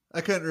bit.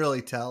 I couldn't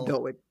really tell.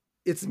 No,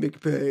 it's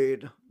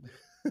McBain.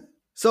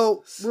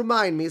 So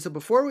remind me. So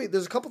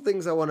there's a couple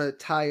things I want to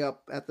tie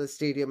up at the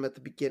stadium at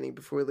the beginning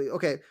before we leave.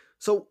 Okay,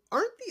 so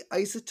aren't the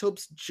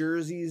Isotopes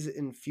jerseys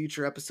in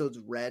future episodes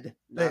red,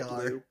 not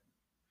blue?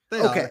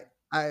 They are.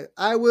 I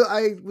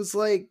was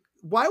like,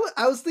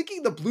 I was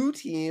thinking the blue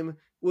team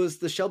was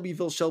the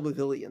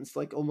Shelbyvillians,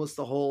 like almost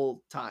the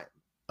whole time.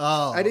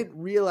 Oh, I didn't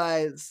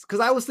realize, because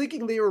I was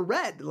thinking they were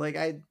red. Like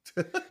I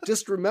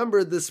just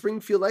remembered the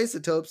Springfield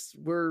Isotopes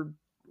were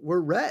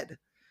red.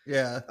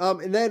 Yeah.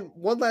 And then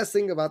one last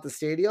thing about the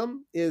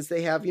stadium is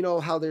they have,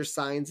 how there's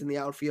signs in the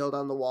outfield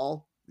on the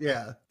wall.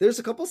 Yeah. There's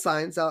a couple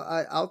signs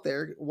out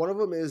there. One of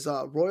them is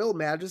Royal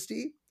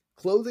Majesty,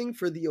 clothing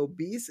for the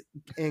obese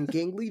and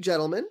gangly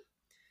gentlemen.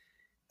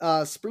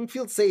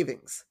 Springfield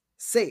Savings,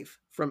 safe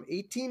from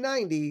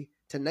 1890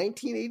 to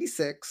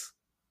 1986,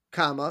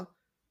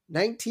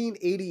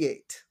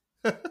 1988.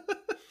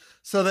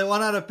 So they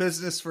went out of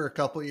business for a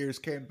couple years,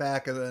 came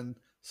back, and then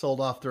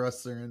sold off the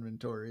rest of their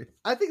inventory.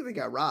 I think they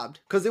got robbed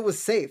because it was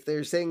safe. They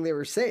were saying they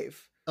were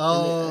safe.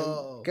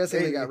 Oh, I'm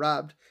guessing they got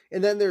robbed.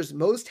 And then there's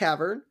Moe's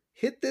Tavern.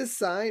 Hit this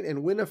sign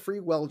and win a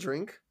free well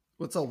drink.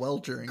 What's a well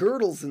drink?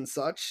 Girdles and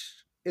such.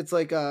 It's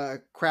like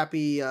a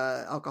crappy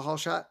alcohol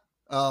shot.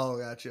 Oh,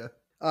 gotcha.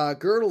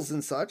 Girdles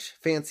and such.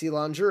 Fancy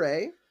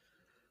lingerie.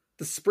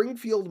 The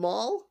Springfield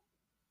Mall.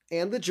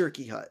 And the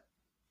Jerky Hut.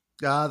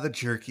 The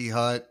Jerky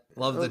Hut.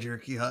 Love the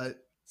Jerky Hut.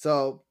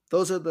 So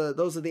those are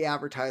the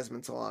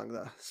advertisements along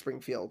the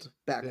Springfield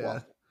back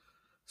wall.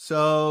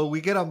 So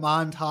we get a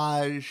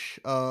montage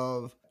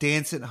of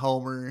Dancin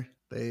Homer.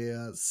 They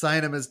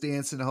sign him as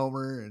Dancin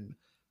Homer, and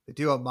they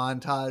do a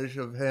montage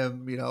of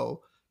him,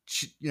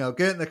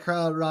 getting the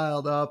crowd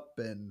riled up,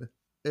 and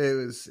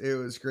it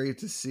was great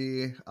to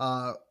see.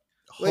 Homer.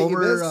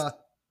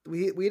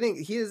 We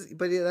didn't.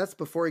 That's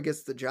before he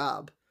gets the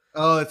job.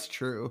 Oh, it's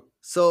true.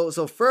 So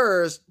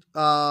first,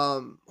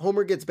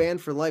 Homer gets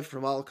banned for life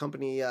from all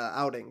company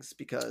outings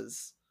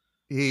because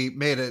he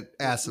made an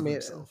ass of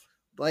himself.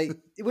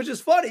 Which is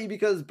funny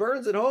because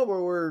Burns and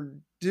Homer were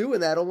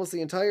doing that almost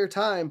the entire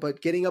time,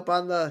 but getting up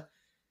and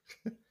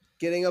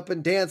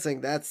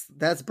dancing,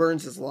 that's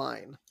Burns'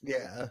 line.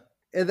 Yeah.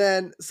 And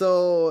then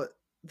so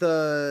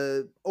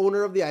the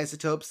owner of the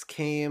Isotopes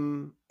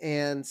came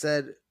and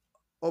said,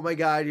 "Oh my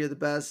God, you're the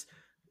best.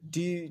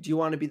 do you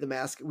want to be the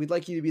mascot? We'd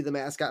like you to be the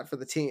mascot for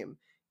the team.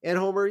 And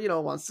Homer,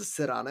 wants to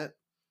sit on it.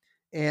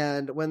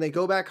 And when they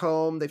go back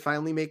home, they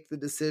finally make the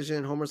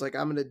decision. Homer's like,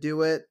 I'm going to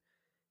do it.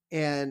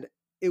 And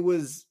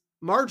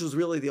Marge was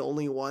really the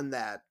only one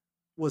that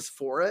was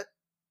for it.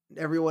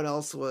 Everyone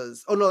else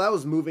was, oh no, that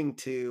was moving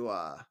to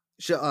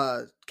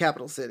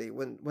Capital City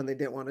when they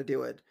didn't want to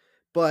do it.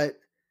 But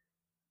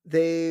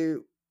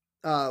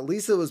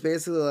Lisa was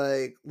basically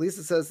like,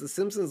 Lisa says the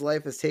Simpsons'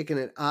 life has taken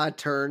an odd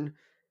turn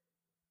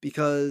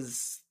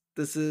because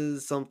this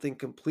is something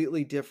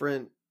completely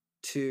different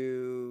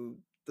to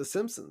the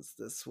Simpsons.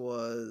 This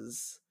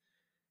was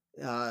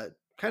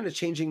kind of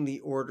changing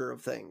the order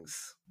of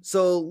things.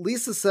 So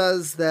Lisa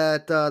says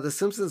that the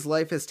Simpsons'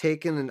 life has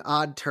taken an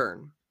odd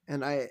turn.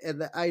 And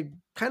I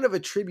kind of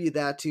attribute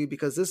that to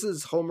because this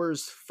is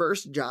Homer's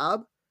first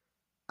job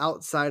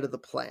outside of the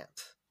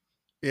plant.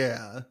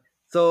 Yeah.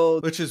 So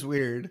which is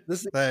weird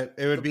that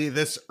it would be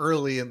this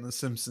early in The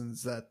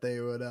Simpsons that they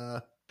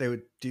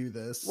would do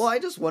this. Well, I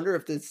just wonder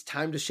if it's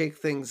time to shake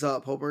things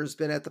up. Homer's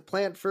been at the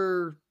plant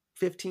for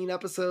 15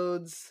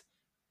 episodes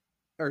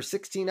or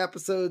 16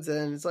 episodes,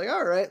 and it's like,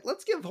 all right,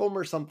 let's give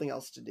Homer something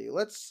else to do.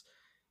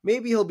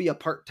 Maybe he'll be a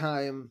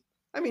part-time.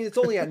 I mean, it's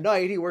only at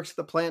night. He works at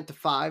the plant to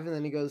 5, and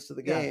then he goes to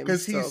the game.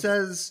 Because he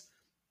says,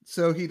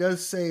 so he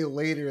does say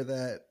later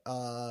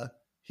that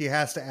he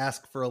has to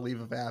ask for a leave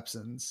of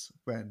absence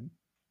when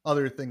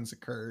other things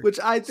occur. Which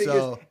I think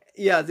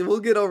is,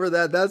 we'll get over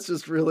that. That's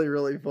just really,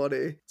 really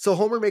funny. So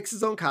Homer makes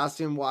his own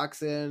costume,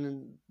 walks in,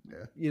 and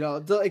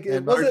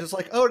and Marge is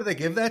like, oh, did they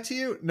give that to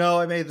you? No,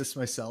 I made this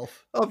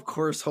myself. Of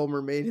course,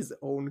 Homer made his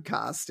own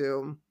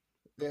costume.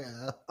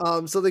 Yeah.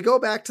 So they go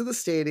back to the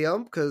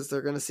stadium because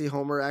they're going to see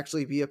Homer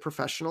actually be a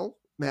professional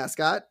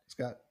mascot.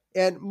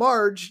 And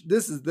Marge,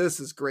 this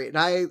is great.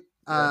 And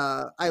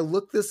I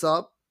looked this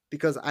up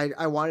because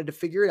I wanted to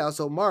figure it out.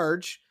 So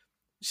Marge,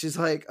 she's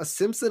like, a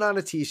Simpson on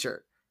a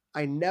t-shirt.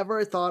 I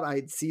never thought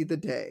I'd see the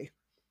day.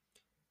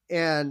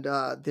 And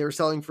they were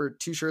selling for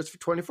 2 shirts for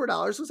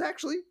 $24. Was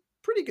actually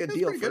pretty good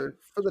deal for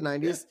the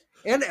 90s.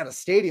 Yeah. And at a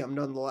stadium,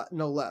 no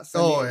less.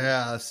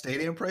 Yeah.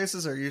 Stadium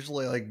prices are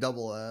usually like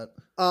double that.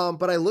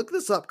 But I looked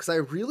this up because I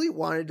really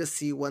wanted to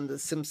see when the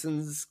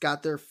Simpsons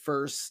got their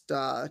first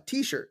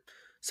t-shirt.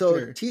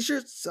 So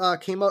t-shirts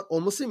came out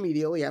almost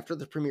immediately after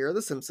the premiere of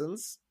The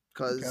Simpsons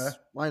because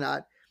why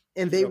not?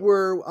 And they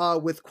were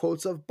with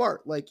quotes of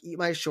Bart, like "Eat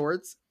my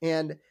shorts"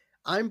 and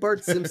 "I'm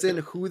Bart Simpson.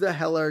 Who the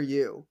hell are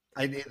you?"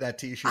 I need that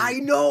t-shirt. I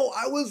know.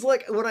 I was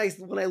like, when I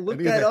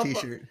looked that up.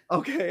 T-shirt.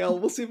 Okay,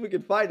 we'll see if we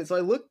can find it. So I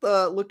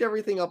looked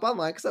everything up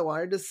online because I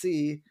wanted to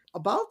see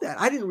about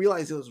that. I didn't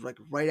realize it was like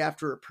right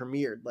after it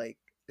premiered. Like,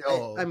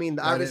 I mean,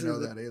 obviously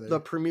the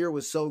premiere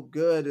was so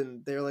good,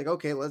 and they're like,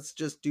 okay, let's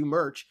just do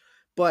merch.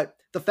 But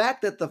the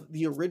fact that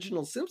the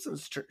original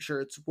Simpsons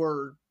shirts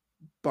were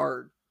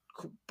Bart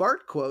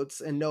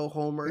quotes and no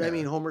Homer. Yeah. I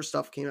mean, Homer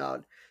stuff came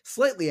out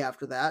slightly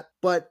after that,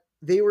 but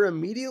they were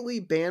immediately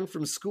banned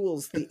from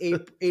schools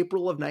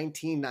April of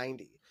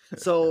 1990.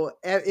 So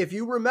if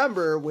you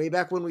remember way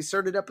back when we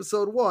started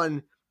episode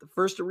 1, the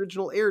first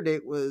original air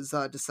date was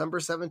December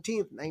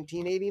 17th,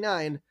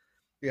 1989.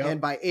 Yep. And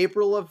by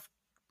April of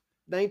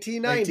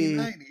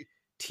 1990,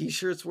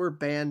 t-shirts were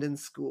banned in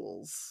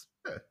schools.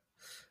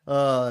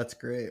 Oh, that's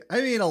great. I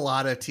mean, a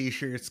lot of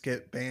t-shirts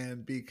get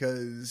banned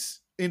because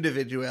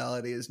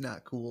individuality is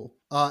not cool.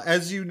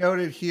 As you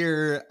noted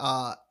here,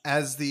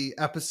 as the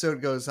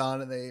episode goes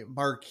on and they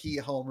marquee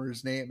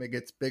Homer's name, it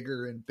gets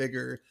bigger and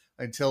bigger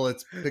until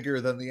it's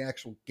bigger than the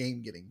actual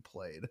game getting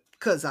played.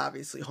 Because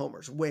obviously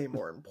Homer's way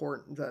more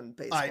important than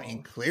baseball. I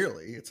mean,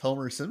 clearly, it's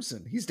Homer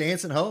Simpson. He's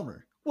Dancin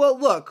Homer. Well,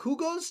 look, who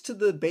goes to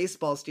the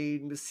baseball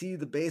stadium to see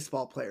the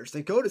baseball players?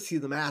 They go to see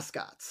the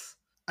mascots.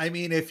 I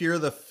mean, if you're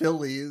the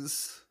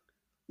Phillies...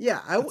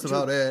 Yeah, that's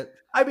about it.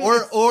 I mean,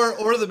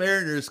 or the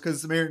Mariners,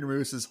 because the Mariner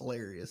Moose is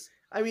hilarious.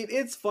 I mean,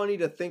 it's funny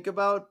to think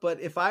about,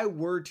 but if I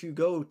were to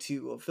go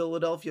to a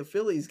Philadelphia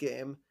Phillies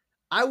game,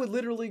 I would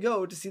literally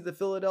go to see the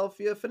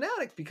Philadelphia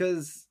Fanatic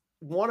because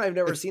 1, I've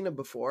never seen him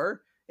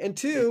before, and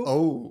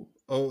 2,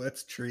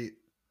 that's a treat.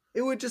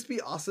 It would just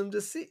be awesome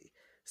to see.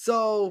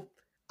 So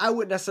I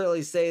wouldn't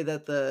necessarily say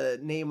that the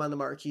name on the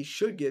marquee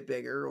should get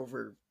bigger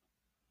over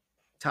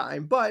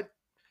time, but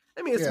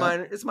I mean,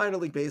 it's minor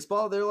league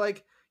baseball. They're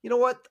like, you know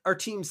what? Our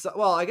team,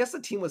 well, I guess the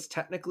team was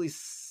technically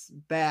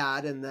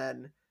bad and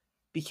then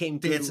became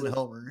good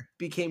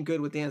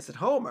with Dancin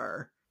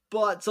Homer.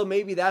 But so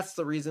maybe that's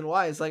the reason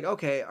why it's like,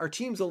 okay, our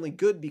team's only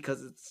good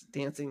because it's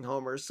Dancin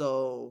Homer.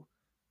 So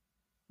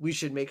we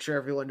should make sure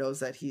everyone knows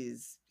that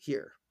he's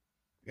here.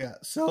 Yeah.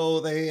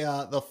 So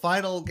the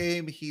final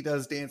game he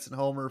does Dancin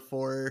Homer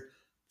for,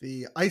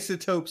 the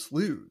Isotopes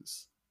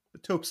lose. The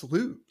Topes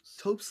lose.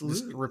 Topes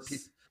lose. Just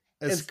repeat.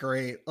 It's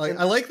great. Like,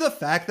 I like the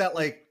fact that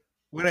like,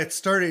 when it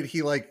started,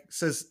 he like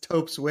says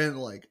Topes win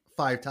like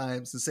 5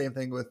 times. The same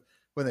thing with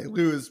when they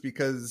lose,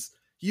 because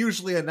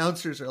usually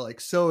announcers are like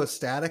so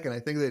ecstatic. And I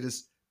think they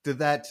just did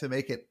that to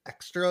make it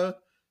extra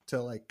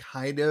to like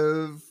kind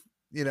of,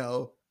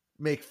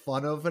 make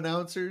fun of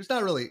announcers.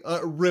 Not really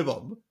rib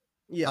them.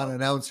 Yeah. on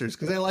announcers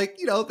because they like,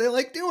 they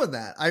like doing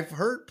that. I've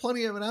heard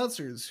plenty of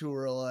announcers who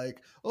are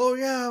like, "Oh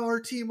yeah, our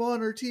team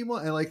won,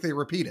 and like they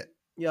repeat it.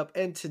 Yep.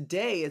 And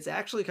today it's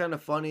actually kind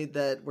of funny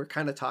that we're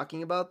kind of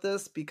talking about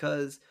this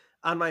because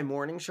on my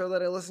morning show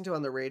that I listen to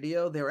on the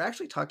radio, they were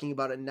actually talking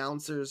about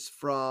announcers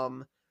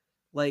from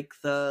like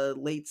the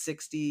late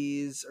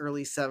 60s,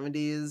 early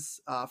 70s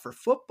for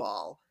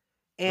football.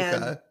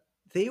 And Okay.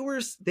 they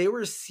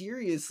were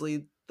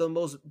seriously the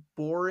most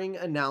boring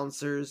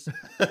announcers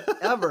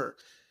ever.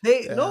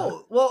 They Yeah.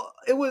 no, well,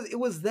 it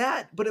was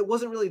that, but it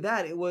wasn't really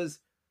that. It was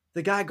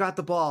the guy got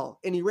the ball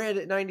and he ran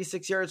it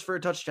 96 yards for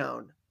a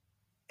touchdown.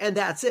 And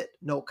that's it.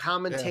 No Yeah.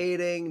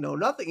 commentating, no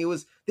nothing.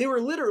 They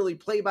were literally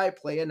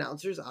play-by-play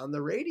announcers on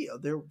the radio.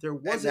 There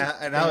wasn't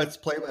And now it's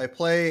play by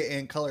play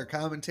and color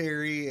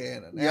commentary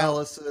and yeah.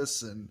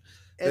 analysis and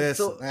And this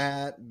so and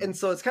that.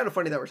 it's kind of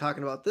funny that we're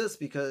talking about this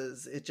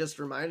because it just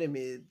reminded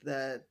me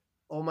that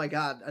oh my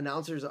god,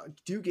 announcers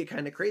do get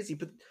kind of crazy.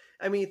 But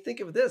I mean, think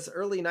of this: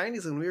 early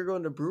 '90s when we were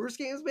going to Brewers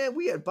games, man,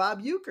 we had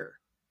Bob Uecker.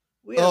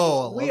 I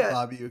love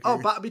Bob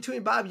Uecker.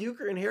 Between Bob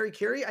Uecker and Harry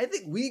Carey, I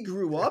think we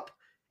grew up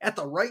at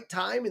the right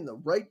time in the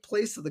right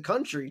place of the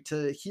country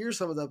to hear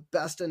some of the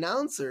best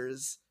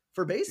announcers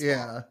for baseball.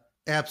 Yeah,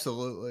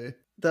 absolutely.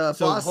 The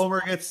So boss,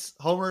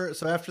 Homer.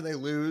 So after they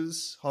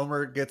lose,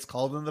 Homer gets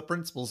called in the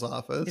principal's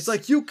office. he's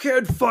like, "You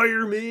can't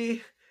fire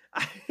me."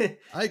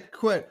 I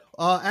quit.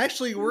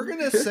 Actually, we're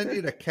gonna send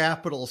you to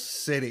Capital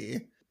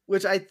City.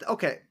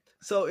 Okay.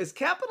 So is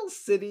Capital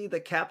City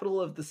the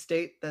capital of the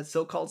state that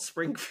so-called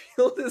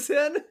Springfield is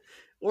in,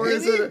 or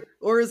is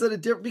it a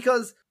different?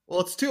 Because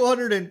Well, it's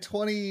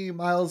 220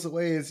 miles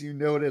away, as you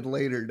noted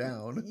later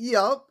down.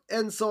 yep.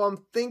 And so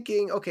I'm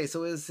thinking, okay,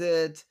 so is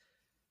it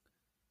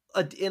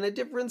in a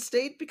different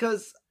state?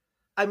 Because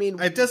I mean,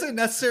 It doesn't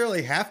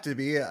necessarily have to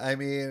be. I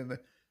mean,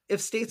 if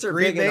states are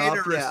Green big Bay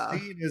enough, to yeah.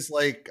 Racine is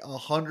like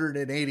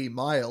 180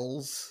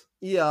 miles.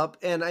 Yep.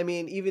 And I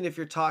mean, even if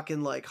you're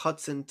talking like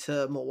Hudson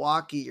to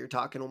Milwaukee, you're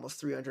talking almost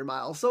 300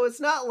 miles. So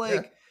it's not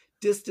like Yeah.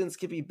 distance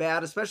can be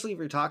bad, especially if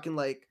you're talking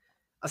like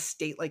a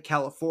state like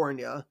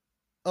California.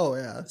 Oh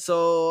yeah.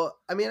 So,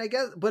 I mean, I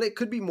guess, but it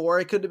could be more.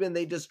 It could have been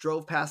they just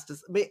drove past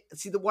us. I mean,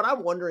 see, what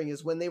I'm wondering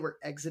is when they were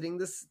exiting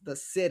the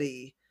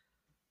city,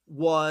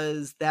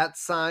 was that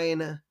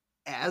sign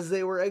as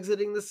they were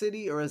exiting the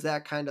city, or is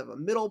that kind of a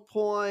middle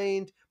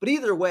point? But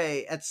either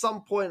way, at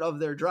some point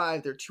of their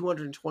drive, they're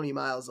 220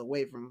 miles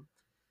away from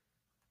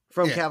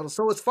Yeah. Capital.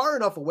 So it's far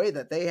enough away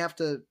that they have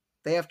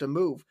to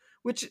move,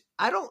 which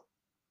I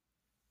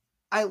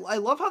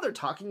love how they're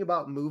talking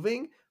about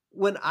moving.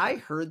 When I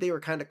heard they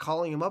were kind of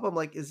calling him up, I'm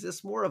like, is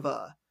this more of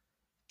a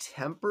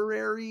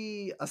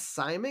temporary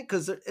assignment?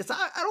 Because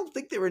I don't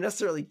think they were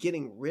necessarily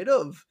getting rid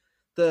of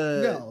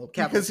the No,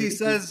 Capital because he City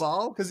says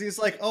goofball. because he's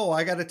like, "Oh,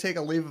 I got to take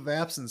a leave of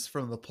absence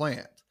from the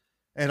plant,"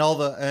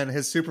 and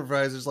his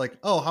supervisor's like,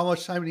 "Oh, how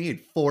much time do you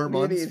need? 4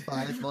 What do you months, need?"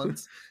 5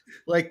 months?"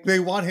 Like they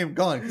want him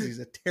gone because he's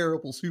a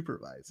terrible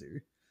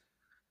supervisor.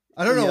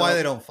 I don't know why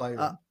they don't fire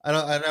him.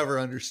 I never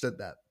understood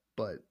that,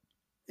 but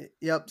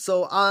Yep.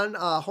 So on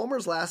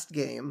Homer's last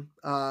game,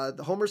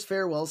 the Homer's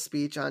farewell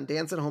speech on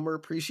Dancin Homer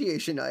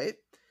Appreciation Night,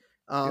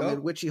 Yep.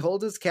 in which he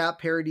holds his cap,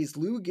 parodies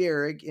Lou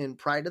Gehrig in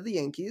Pride of the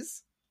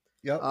Yankees.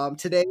 Yep.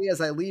 Today, as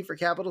I leave for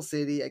Capital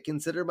City, I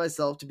consider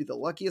myself to be the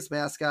luckiest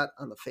mascot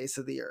on the face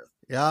of the earth.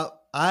 Yeah,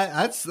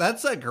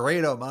 that's a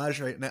great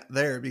homage right now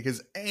there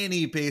because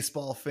any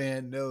baseball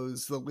fan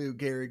knows the Lou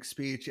Gehrig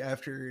speech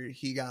after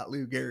he got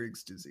Lou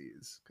Gehrig's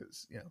disease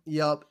because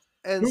Yep.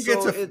 And who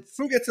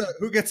so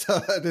gets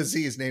a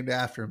disease named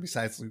after him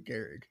besides Lou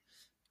Gehrig?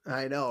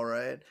 I know,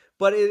 right?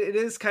 But it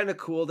is kind of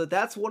cool that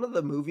that's one of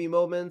the movie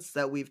moments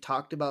that we've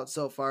talked about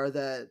so far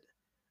that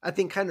I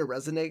think kind of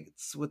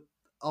resonates with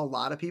a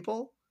lot of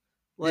people.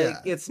 Like,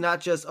 Yeah. it's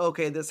not just,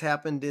 okay, this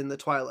happened in the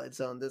Twilight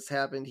Zone. This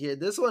happened here.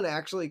 This one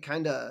actually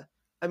kind of,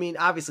 I mean,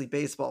 obviously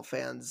baseball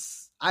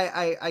fans,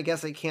 I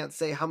guess I can't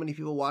say how many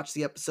people watched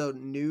the episode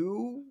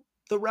knew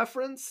the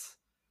reference.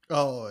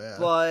 Oh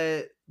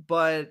yeah.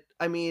 But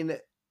I mean,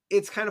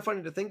 it's kind of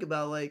funny to think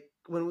about, like,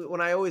 when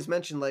I always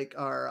mention like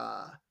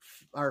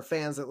our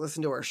fans that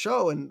listen to our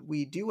show, and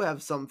we do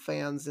have some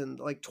fans, and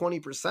like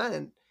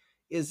 20%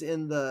 is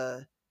in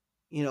the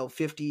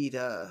 50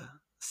 to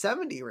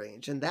 70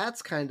 range, and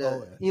that's kind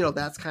of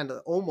that's kind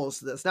of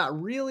almost this, not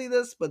really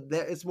this, but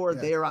it's more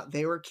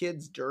they were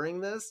kids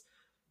during this.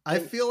 I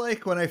feel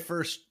like when I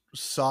first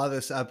saw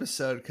this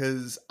episode,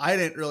 because I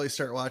didn't really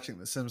start watching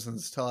The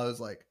Simpsons till I was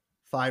like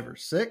 5 or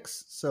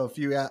 6, so a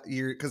few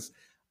years, because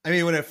I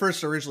mean when it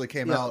first originally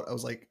came out, I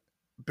was like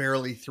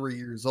barely 3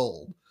 years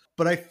old.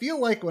 But I feel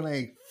like when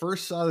I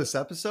first saw this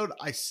episode,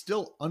 I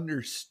still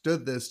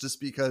understood this just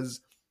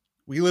because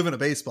we live in a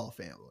baseball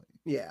family.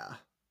 Yeah.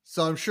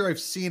 So I'm sure I've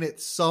seen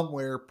it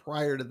somewhere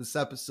prior to this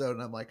episode,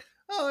 and I'm like,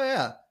 oh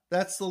yeah,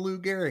 that's the Lou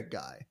Gehrig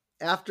guy.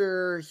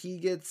 After he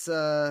gets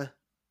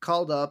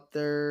called up,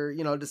 they're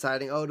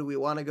deciding, oh, do we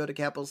want to go to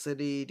Capital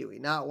City? Do we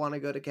not want to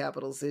go to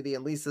Capital City?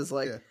 And Lisa's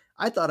like,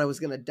 I thought I was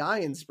going to die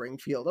in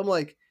Springfield. I'm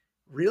like,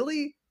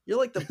 really? You're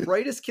like the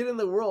brightest kid in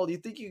the world. You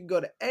think you can go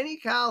to any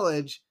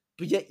college,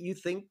 but yet you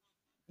think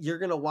you're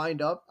gonna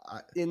wind up I,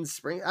 in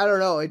spring. I don't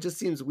know. It just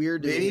seems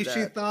weird to me. maybe she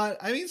That thought.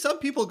 I mean, some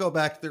people go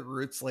back to their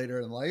roots later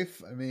in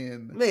life. I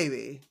mean,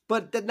 maybe,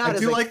 but that I not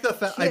as do a like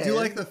the I do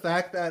like kid. the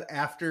fact that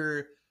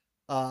after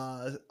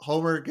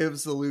Homer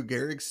gives the Lou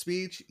Gehrig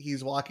speech,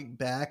 he's walking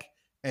back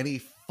and he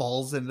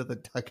falls into the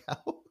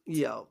dugout.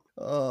 Yeah.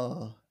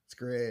 Oh, it's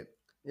great.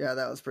 Yeah,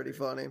 that was pretty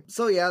funny.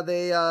 So yeah,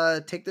 they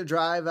take their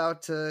drive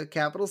out to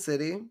Capital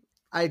City.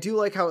 I do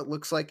like how it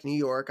looks like New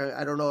York.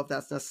 I don't know if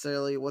that's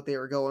necessarily what they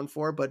were going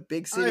for, but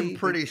big I'm city.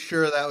 pretty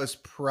sure that was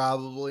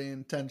probably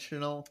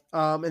intentional.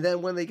 And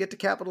then when they get to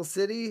Capital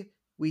City,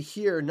 we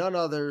hear none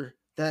other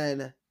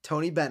than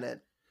Tony Bennett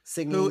Who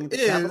singing the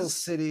Capital is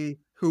City.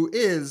 who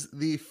is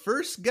the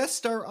first guest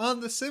star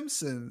on The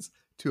Simpsons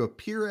to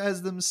appear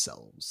as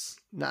themselves.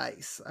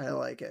 Nice. I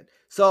like it.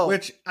 So,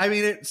 Which, I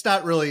mean, it's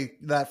not really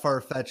that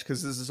far-fetched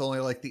because this is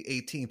only like the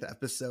 18th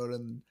episode,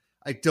 and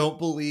I don't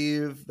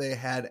believe they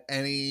had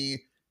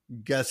any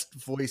guest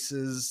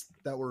voices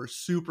that were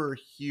super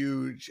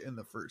huge in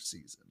the first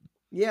season.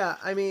 yeah,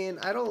 I mean,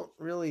 I don't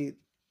really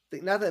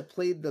think, not that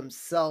played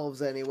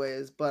themselves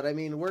anyways, but I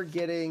mean, we're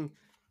getting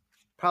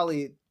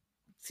probably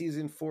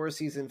season 4,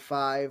 season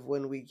 5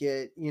 when we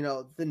get,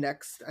 the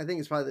next, I think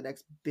it's probably the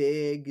next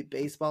big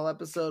baseball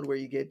episode where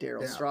you get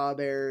Daryl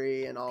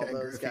Strawberry and all Ken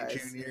those Griffey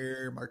guys.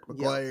 Jr., Mark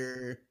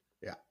McGuire.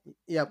 Yep.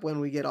 Yep, when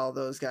we get all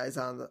those guys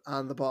on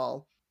the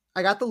ball.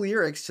 I got the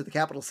lyrics to the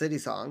Capital City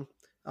song.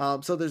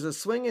 So there's a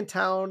swing in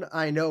town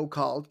I know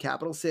called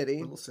Capital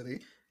City. Little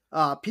City.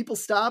 People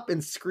stop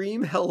and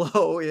scream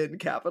hello in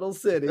Capital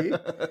City.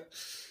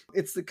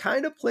 It's the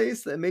kind of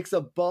place that makes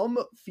a bum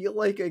feel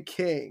like a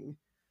king.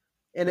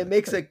 And it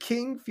makes a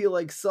king feel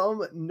like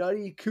some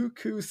nutty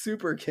cuckoo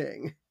super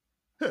king.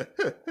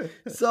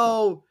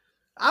 So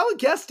I would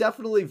guess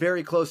definitely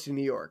very close to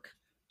New York.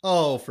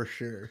 Oh, for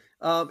sure.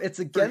 It's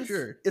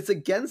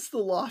against the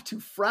law to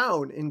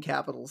frown in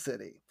Capital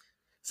City.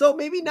 So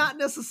maybe not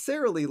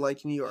necessarily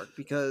like New York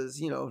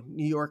because, New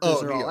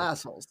Yorkers are all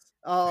assholes.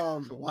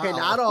 Wow. Okay,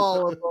 not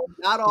all of them.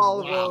 Not all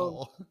of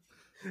Wow.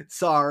 them.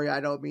 Sorry, I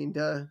don't mean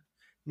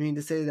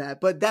to say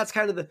that, but that's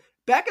kind of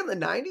back in the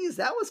 90s,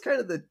 that was kind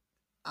of the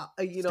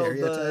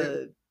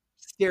the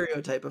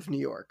stereotype of New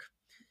York.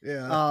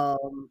 Yeah.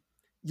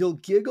 You'll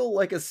giggle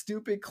like a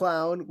stupid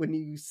clown when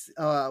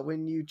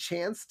you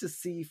chance to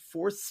see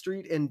 4th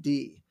Street and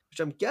D, which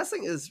I'm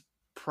guessing is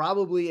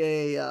probably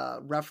a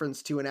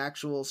reference to an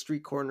actual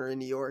street corner in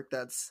New York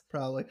that's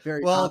probably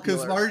very well popular.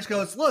 Because Marge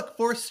goes, look,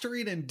 4th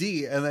Street and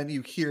D, and then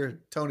you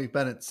hear Tony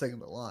Bennett sing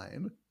the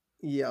line.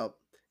 Yep.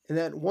 And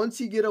then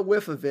once you get a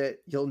whiff of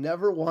it, you'll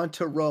never want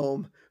to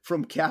roam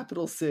from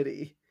Capital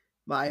City.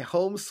 My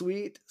home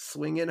sweet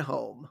swinging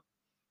home.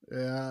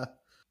 Yeah.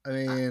 I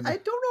mean, I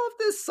don't know if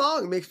this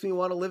song makes me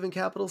want to live in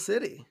Capital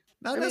City.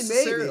 Not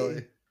necessarily.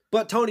 Maybe.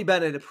 But Tony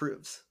Bennett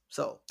approves.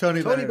 So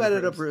Tony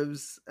Bennett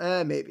approves.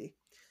 Maybe.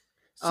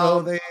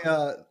 So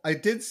I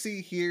did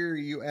see here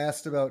you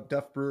asked about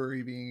Duff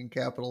Brewery being in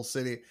Capital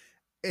City.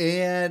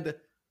 And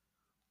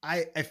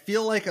I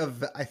feel like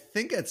I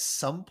think at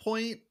some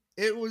point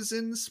it was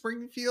in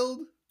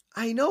Springfield.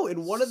 I know,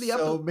 in one of the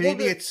episodes. So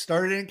maybe it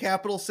started in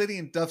Capital City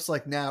and Duff's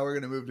like, now we're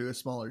going to move to a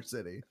smaller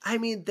city. I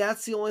mean,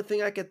 that's the only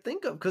thing I could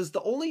think of because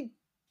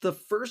the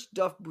first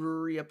Duff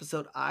Brewery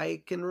episode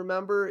I can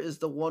remember is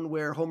the one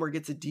where Homer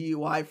gets a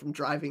DUI from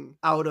driving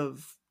out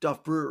of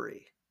Duff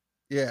Brewery.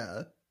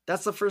 Yeah.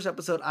 That's the first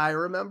episode I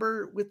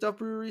remember with Duff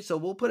Brewery. So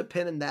we'll put a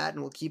pin in that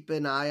and we'll keep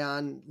an eye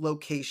on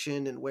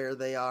location and where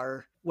they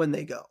are when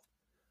they go.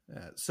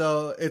 Yeah.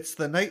 So it's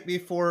the night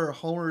before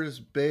Homer's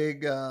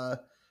big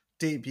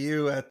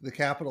debut at the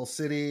Capital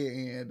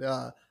City, and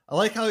I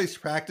like how he's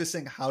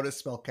practicing how to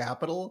spell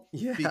capital.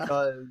 Yeah.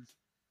 Because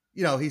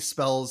he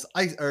spells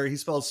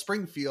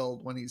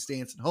Springfield when he's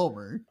Dancin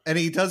Homer, and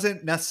he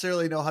doesn't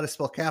necessarily know how to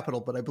spell capital,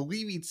 but I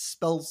believe he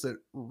spells it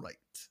right.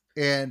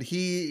 And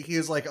he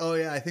is like, oh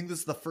yeah, I think this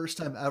is the first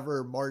time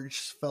ever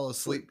Marge fell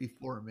asleep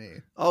before me.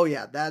 Oh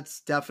yeah,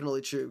 that's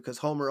definitely true because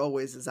Homer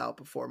always is out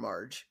before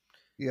Marge.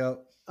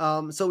 Yep.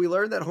 So we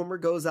learned that Homer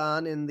goes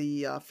on in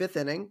the 5th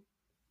inning.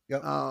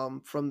 Yep.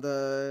 From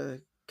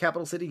the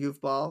Capital City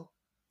goofball,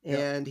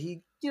 and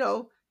he,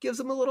 gives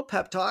him a little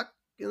pep talk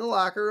in the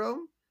locker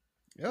room.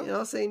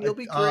 Yep. Saying you'll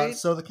be great.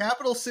 So the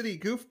Capital City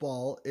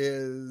goofball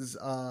is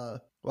wow,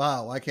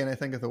 why can't I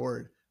think of the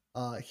word?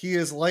 He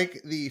is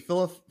like the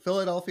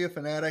Philadelphia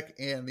Fanatic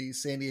and the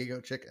San Diego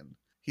Chicken.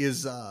 He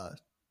is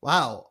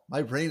wow,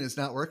 my brain is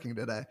not working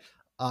today.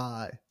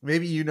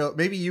 Maybe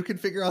you can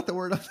figure out the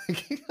word I'm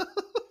thinking of.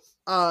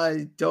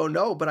 I don't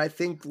know, but I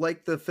think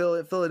like the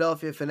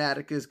Philadelphia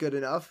Fanatic is good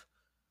enough.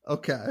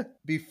 Okay.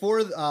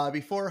 Before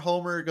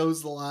Homer goes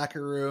to the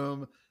locker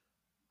room,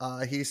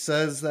 he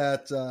says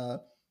that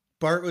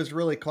Bart was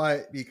really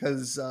quiet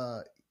because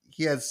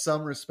he had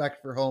some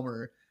respect for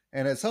Homer,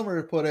 and as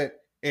Homer put it,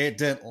 it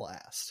didn't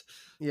last.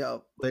 Yeah.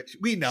 Which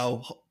we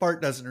know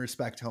Bart doesn't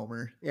respect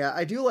Homer. Yeah,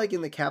 I do like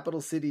in the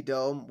Capital City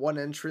Dome, one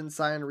entrance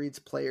sign reads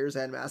players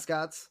and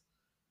mascots.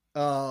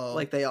 Oh,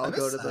 like they all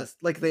go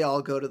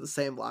to the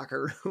same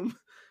locker room.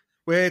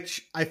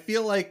 Which I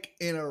feel like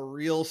in a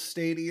real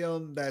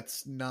stadium,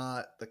 that's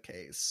not the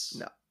case.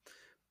 No.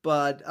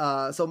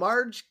 But so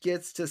Marge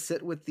gets to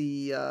sit with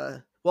the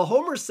well,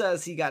 Homer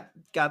says he got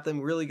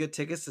them really good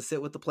tickets to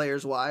sit with the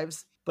players'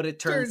 wives, but it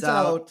turns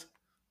out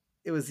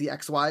it was the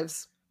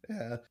ex-wives.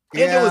 Yeah.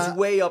 And it was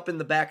way up in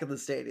the back of the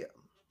stadium.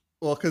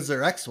 Well, because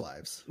they're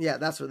ex-wives. Yeah,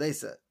 that's where they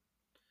sit.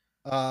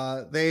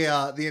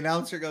 The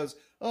announcer goes,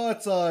 "Oh,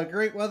 it's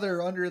great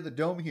weather under the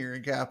dome here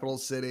in Capital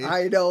City."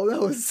 I know,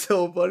 that was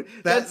so funny.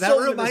 That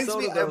reminds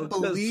me,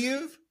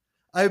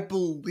 I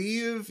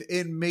believe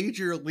in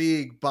Major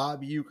League,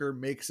 Bob Uecker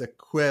makes a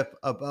quip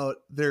about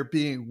there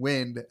being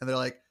wind, and they're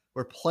like,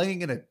 "We're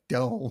playing in a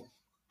dome."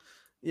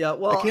 Yeah,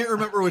 well, I can't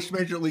remember which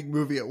Major League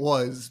movie it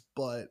was,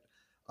 but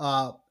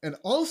and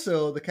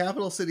also the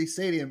Capital City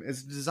Stadium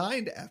is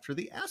designed after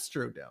the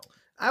Astrodome.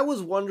 I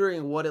was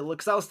wondering what it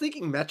looks. I was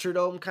thinking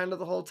Metrodome kind of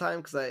the whole time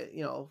because I,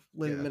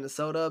 live in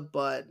Minnesota,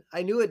 but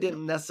I knew it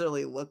didn't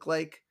necessarily look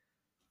like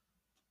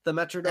the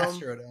Metrodome.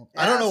 Astrodome.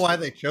 I don't know why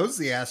they chose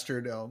the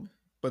Astrodome,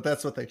 but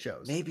that's what they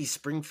chose. Maybe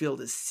Springfield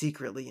is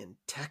secretly in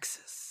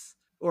Texas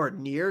or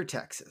near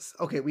Texas.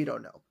 Okay, we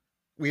don't know.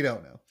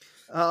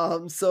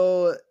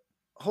 So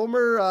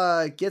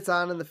Homer gets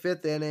on in the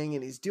 5th inning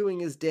and he's doing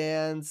his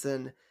dance,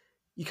 and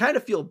you kind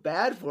of feel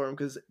bad for him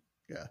because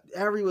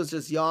Harry was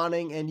just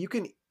yawning, and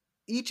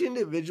each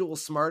individual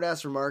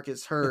smartass remark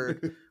is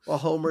heard while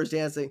Homer's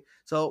dancing.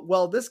 So,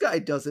 well, this guy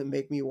doesn't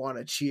make me want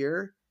to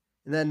cheer.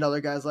 And then another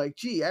guy's like,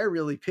 gee, I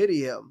really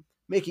pity him,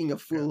 making a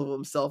fool of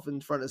himself in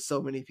front of so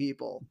many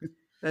people. And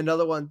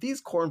another one,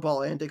 these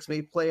cornball antics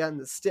may play on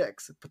the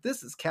sticks, but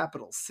this is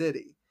Capital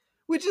City,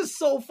 which is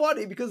so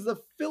funny because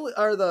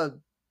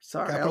Capital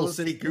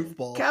City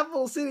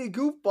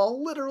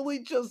goofball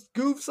literally just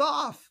goofs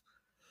off.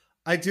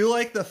 I do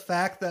like the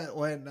fact that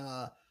when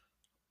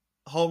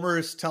Homer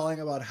is telling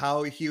about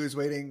how he was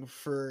waiting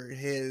for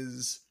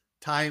his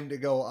time to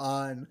go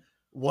on,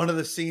 one of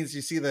the scenes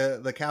you see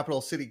the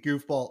Capital City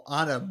goofball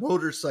on a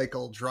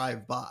motorcycle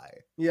drive by.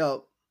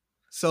 Yep.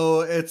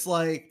 So it's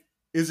like,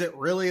 is it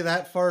really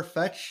that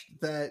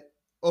far-fetched that,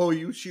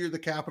 you cheer the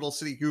Capital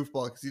City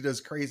goofball because he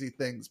does crazy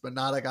things, but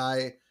not a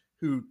guy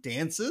who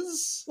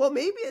dances? Well,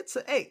 maybe it's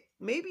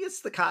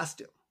the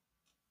costume.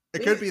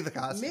 It could be the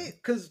costume.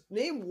 Because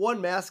name one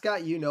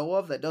mascot you know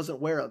of that doesn't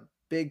wear a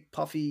big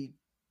puffy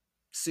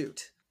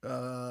suit.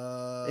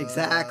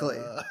 Exactly.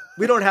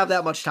 We don't have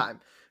that much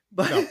time,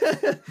 but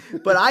no.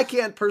 But I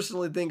can't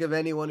personally think of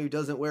anyone who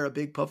doesn't wear a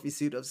big puffy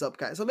suit of some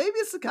kind. So maybe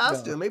it's the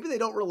costume. No. Maybe they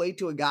don't relate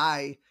to a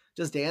guy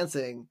just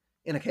dancing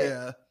in a cape.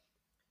 Yeah.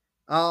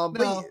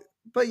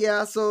 But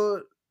yeah,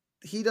 so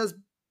he does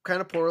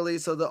kind of poorly.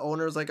 So the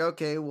owner's like,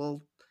 okay,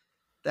 well,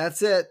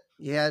 that's it.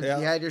 You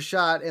had your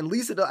shot. And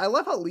I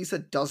love how Lisa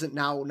doesn't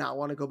now not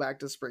want to go back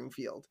to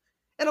Springfield.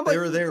 And I'm like, they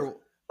were there.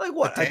 Like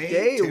what, a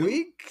day, a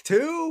week,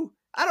 2?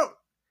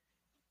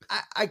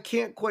 I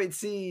can't quite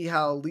see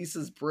how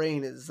Lisa's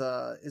brain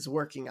is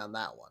working on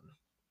that one.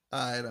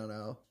 I don't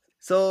know.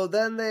 So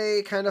then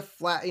they kind of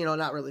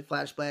not really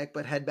flashback,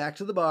 but head back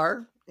to the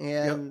bar,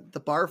 and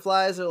the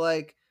barflies are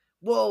like,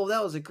 whoa,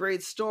 that was a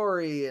great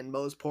story. And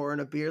Moe's pouring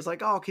a beer. It's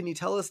like, oh, can you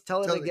tell it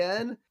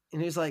again?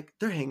 And he's like,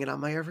 they're hanging on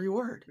my every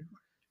word.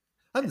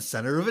 I'm the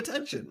center of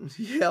attention.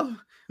 Yeah.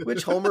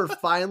 Which Homer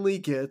finally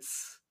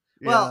gets.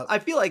 Well, I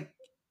feel like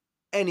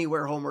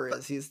anywhere Homer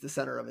is, he's the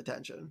center of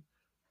attention.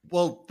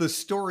 Well, the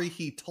story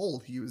he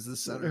told, he was the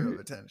center of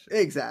attention.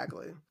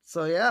 Exactly.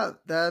 So yeah,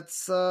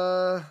 that's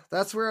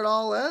where it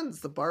all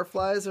ends. The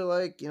barflies are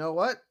like, you know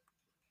what?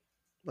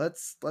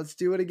 Let's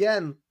do it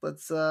again.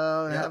 Let's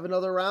have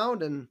another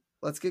round and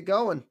let's get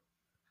going.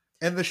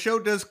 And the show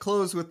does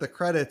close with the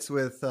credits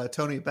with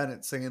Tony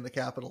Bennett singing the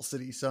Capital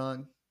City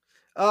song.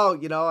 Oh,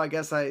 I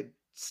guess I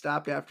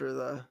stopped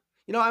after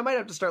I might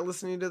have to start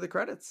listening to the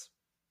credits.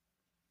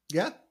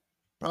 Yeah,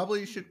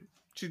 probably should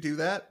do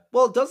that.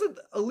 Well, it doesn't,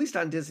 at least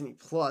on Disney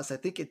Plus. I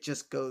think it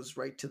just goes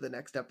right to the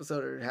next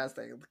episode, or it has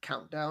the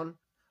countdown.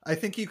 I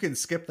think you can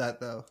skip that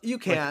though. You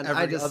can. Like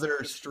every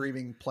other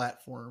streaming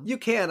platform. You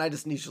can. I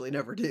just usually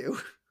never do.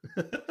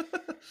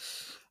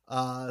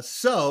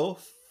 So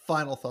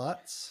final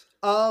thoughts.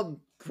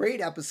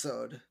 Great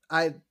episode.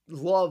 I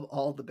love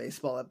all the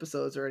baseball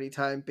episodes, or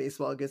anytime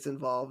baseball gets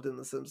involved in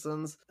The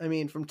Simpsons. I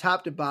mean, from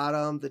top to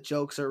bottom, the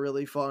jokes are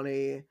really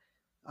funny.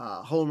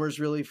 Homer's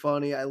really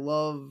funny. I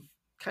love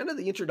kind of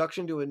the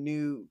introduction to a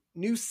new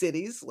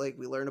cities. Like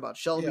we learn about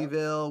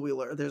Shelbyville. We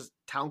learn there's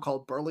a town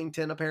called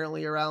Burlington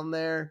apparently around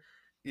there.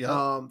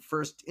 Yeah.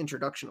 First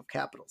introduction of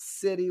Capital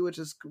City, which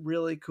is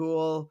really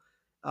cool.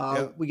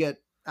 We get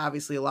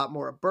obviously a lot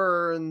more of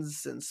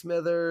Burns and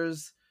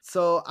Smithers.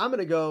 So I'm going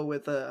to go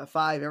with a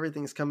 5.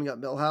 Everything's coming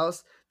up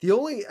Milhouse.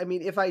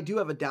 If I do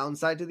have a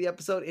downside to the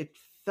episode, it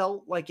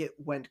felt like it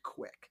went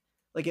quick.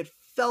 Like it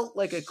felt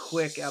like a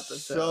quick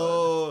episode.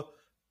 So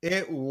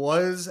it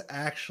was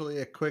actually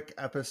a quick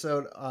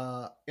episode.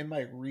 In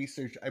my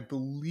research, I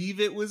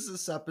believe it was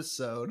this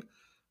episode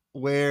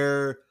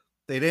where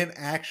they didn't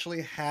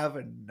actually have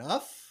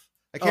enough.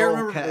 I can't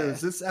remember if it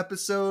was this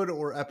episode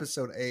or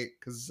episode 8,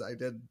 because I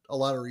did a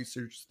lot of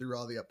research through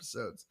all the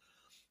episodes.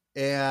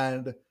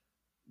 and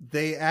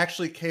they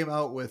actually came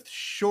out with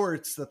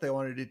shorts that they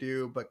wanted to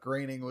do, but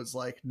Groening was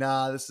like,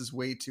 nah, this is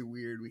way too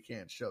weird. We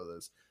can't show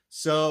this.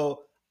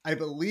 So I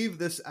believe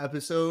this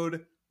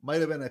episode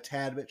might have been a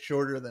tad bit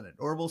shorter than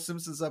a normal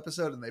Simpsons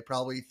episode, and they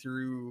probably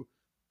threw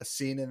a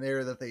scene in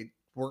there that they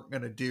weren't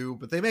going to do,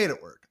 but they made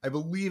it work. I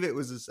believe it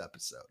was this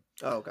episode.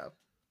 Oh, okay.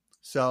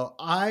 So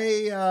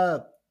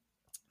I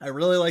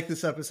really like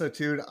this episode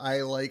too.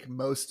 I like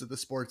most of the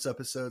sports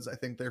episodes. I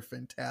think they're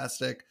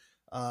fantastic.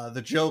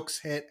 The jokes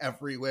hit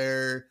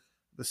everywhere.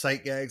 The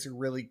sight gags are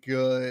really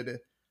good.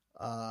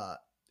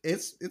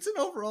 It's an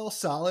overall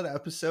solid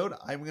episode.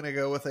 I'm gonna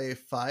go with a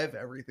 5.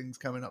 Everything's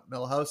coming up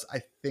Millhouse.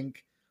 I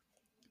think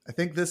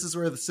this is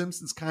where the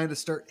Simpsons kind of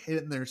start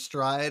hitting their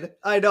stride.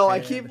 I know.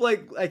 And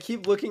I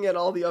keep looking at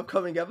all the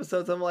upcoming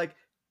episodes. I'm like,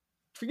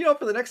 for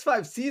the next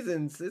 5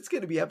 seasons, it's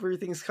gonna be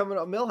Everything's Coming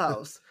Up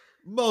Millhouse.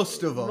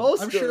 Most of them.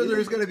 I'm sure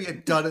there's going to be a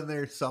dud in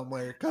there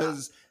somewhere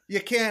because you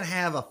can't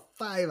have a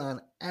 5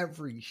 on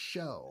every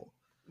show.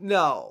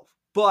 No,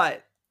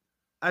 but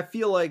I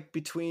feel like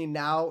between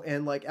now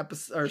and like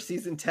episode or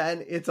season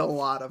 10, it's a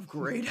lot of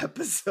great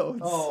episodes.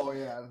 Oh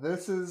yeah,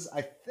 this is.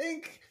 I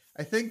think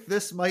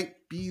this might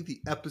be the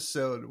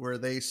episode where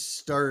they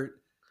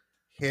start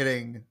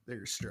hitting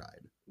their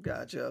stride.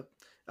 Gotcha.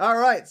 All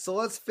right, so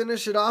let's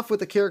finish it off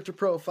with a character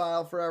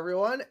profile for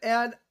everyone,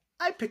 and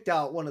I picked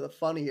out one of the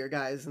funnier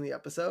guys in the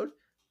episode.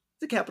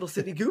 The Capital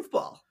City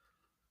Goofball.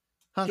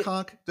 Honk,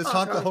 honk. Just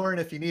honk the horn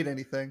if you need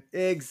anything.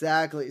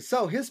 Exactly.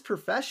 So his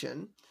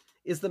profession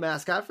is the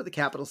mascot for the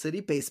Capital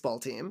City baseball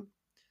team.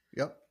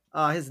 Yep.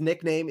 His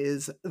nickname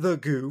is The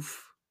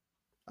Goof.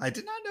 I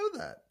did not know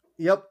that.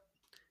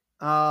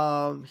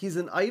 Yep. He's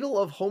an idol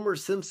of Homer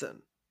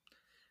Simpson.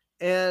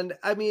 And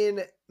I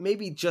mean,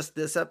 maybe just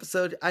this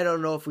episode. I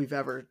don't know if we've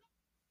ever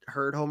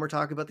heard Homer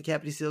talk about the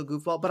Capital City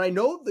Goofball, but I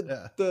know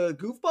the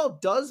Goofball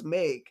does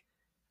make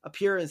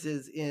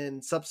appearances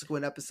in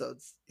subsequent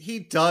episodes. He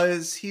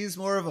does. He's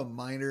more of a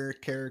minor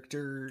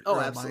character. Oh,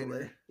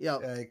 absolutely. Yeah.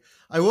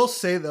 I will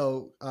say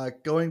though,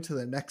 going to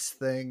the next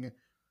thing,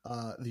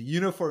 the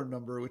uniform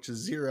number, which is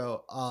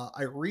 0.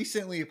 I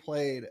recently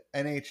played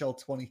NHL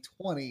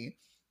 2020,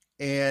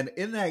 and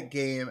in that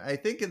game, I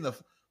think in the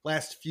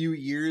last few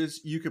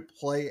years, you could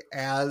play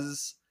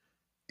as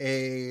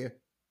a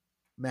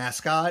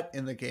mascot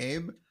in the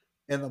game,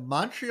 and the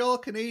Montreal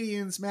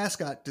Canadiens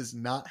mascot does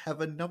not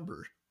have a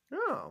number.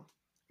 Oh,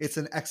 it's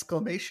an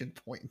exclamation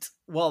point.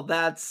 Well,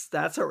 that's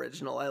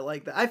original. I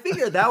like that. I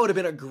figured that would have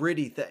been a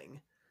Gritty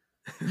thing.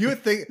 You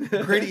would think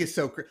Gritty is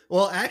so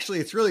well. Actually,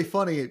 it's really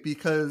funny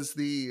because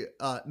the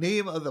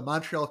name of the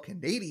Montreal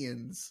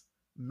Canadiens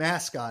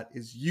mascot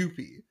is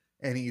Youppi,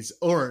 and he's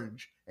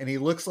orange, and he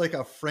looks like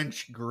a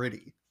French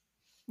Gritty.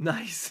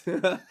 Nice.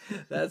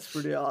 That's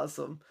pretty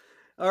awesome.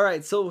 All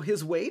right, so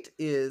his weight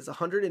is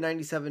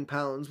 197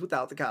 pounds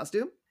without the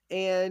costume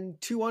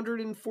and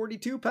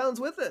 242 pounds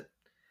with it.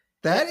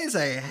 That is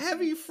a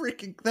heavy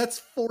freaking... That's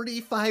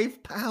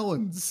 45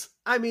 pounds.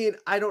 I mean,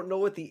 I don't know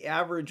what the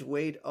average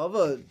weight of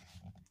a...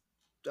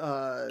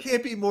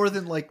 Can't be more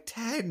than like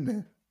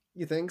 10.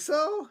 You think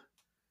so?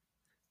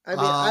 I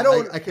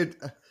mean,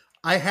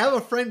 I have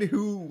a friend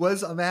who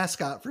was a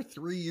mascot for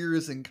 3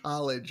 years in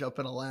college up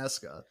in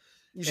Alaska.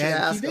 You should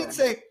ask him.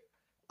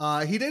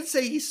 He did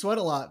say he sweat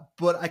a lot,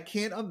 but I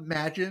can't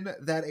imagine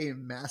that a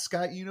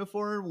mascot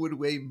uniform would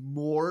weigh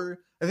more.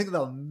 I think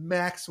the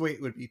max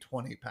weight would be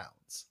 20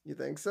 pounds. You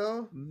think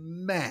so?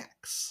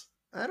 Max.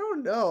 I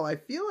don't know. I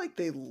feel like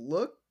they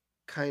look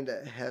kind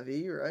of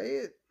heavy,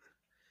 right?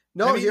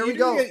 No, I mean, here we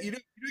go. You do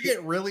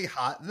get really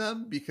hot in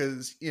them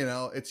because,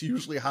 it's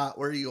usually hot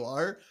where you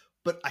are,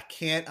 but I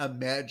can't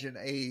imagine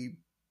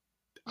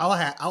I'll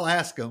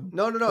ask him.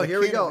 No. Here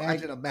we go.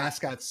 Imagine a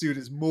mascot suit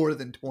is more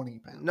than 20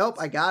 pounds. Nope,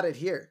 I got it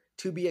here.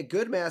 To be a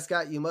good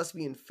mascot, you must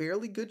be in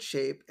fairly good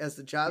shape, as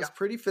the job's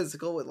pretty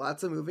physical with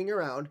lots of moving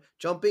around,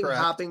 jumping,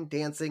 hopping,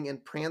 dancing,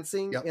 and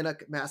prancing in a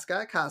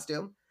mascot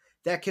costume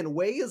that can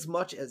weigh as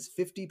much as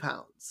 50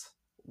 pounds.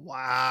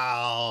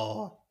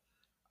 Wow.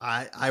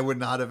 I would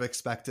not have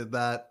expected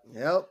that.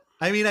 Yep.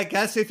 I mean, I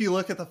guess if you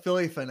look at the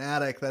Philly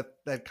Fanatic,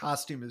 that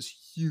costume is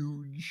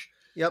huge.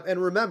 Yep,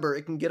 and remember,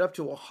 it can get up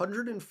to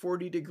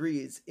 140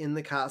 degrees in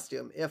the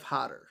costume, if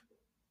hotter.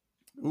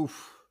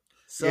 Oof.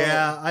 So,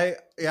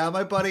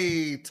 my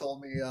buddy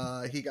told me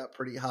he got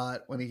pretty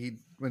hot when he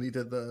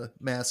did the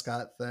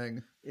mascot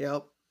thing.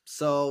 Yep.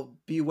 So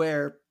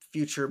beware,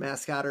 future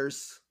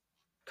mascotters.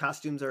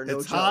 Costumes are no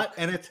joke. It's hot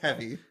and it's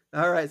heavy.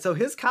 All right, so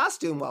his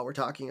costume, while we're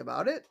talking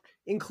about it,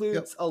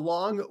 includes a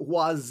long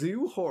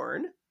wazoo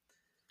horn,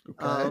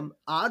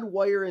 odd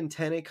wire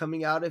antennae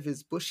coming out of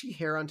his bushy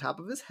hair on top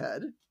of his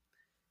head,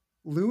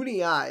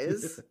 loony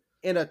eyes,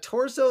 and a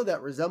torso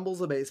that resembles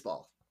a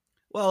baseball.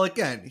 Well,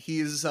 again,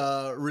 he's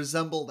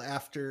resembled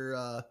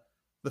after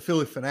the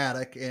Philly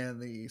Fanatic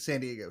and the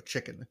San Diego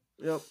Chicken.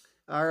 Yep.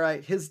 All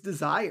right. His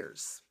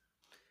desires.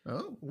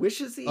 Oh.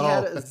 Wishes he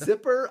had a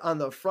zipper on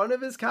the front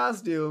of his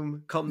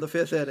costume come the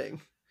 5th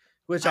inning,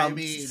 which I'm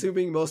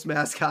assuming most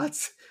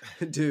mascots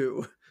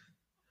do.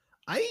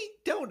 I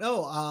don't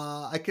know.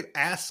 I could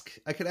ask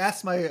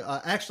my,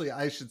 actually,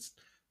 I should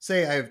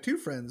say I have two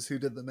friends who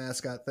did the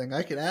mascot thing.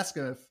 I could ask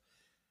them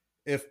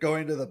if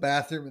going to the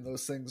bathroom and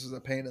those things was a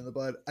pain in the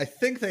butt. I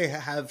think they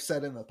have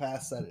said in the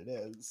past that it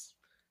is.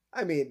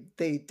 I mean,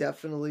 they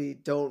definitely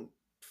don't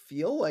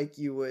feel like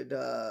you would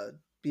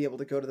be able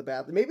to go to the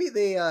bathroom. Maybe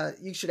they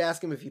you should ask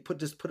them if you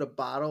put a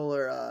bottle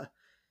or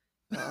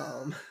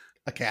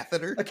A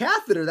catheter? a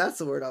catheter, that's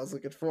the word I was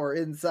looking for,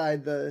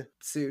 inside the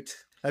suit.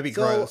 That'd be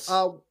gross.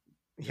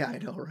 Yeah, I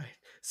know, right?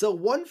 So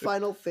one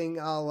final thing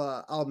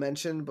I'll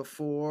mention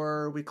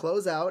before we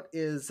close out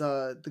is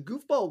the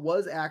goofball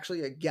was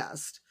actually a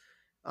guest.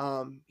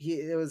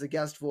 It was a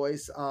guest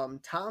voice.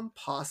 Tom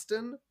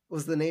Poston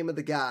was the name of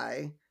the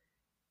guy.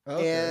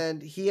 Okay.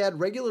 And he had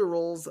regular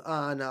roles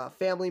on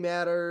Family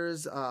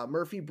Matters,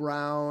 Murphy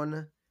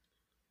Brown.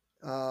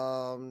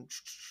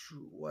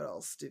 What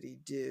else did he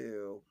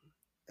do?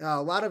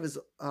 A lot of his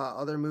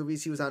other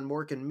movies. He was on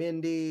Mork and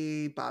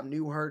Mindy, Bob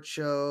Newhart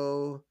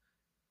Show.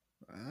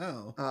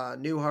 Wow.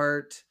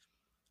 Newhart.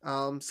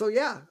 So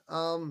yeah,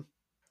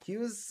 he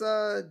was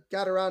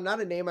got around. Not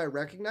a name I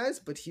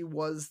recognize, but he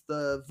was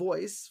the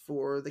voice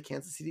for the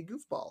Kansas City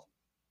Goofball.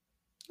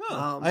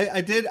 Oh,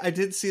 I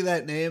did see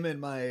that name in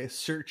my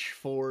search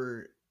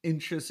for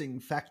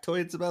interesting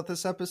factoids about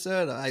this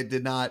episode. I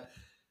did not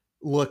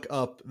look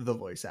up the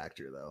voice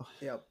actor though.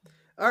 Yep.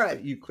 All right.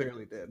 But you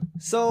clearly did.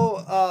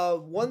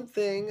 So one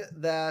thing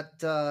that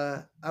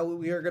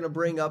we are going to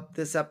bring up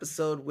this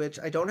episode, which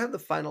I don't have the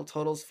final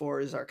totals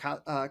for, is our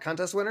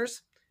contest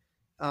winners.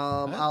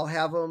 I'll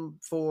have them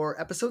for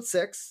episode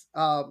 6.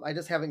 I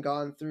just haven't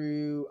gone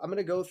through. I'm going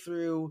to go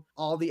through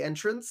all the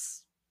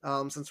entrants.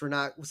 Since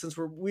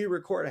we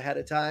record ahead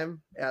of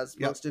time, as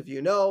most of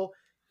you know,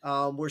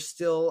 we're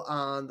still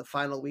on the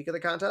final week of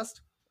the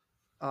contest.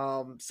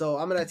 So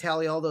I'm going to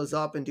tally all those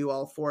up and do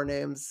all 4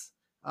 names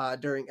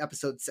during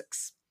episode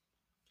 6.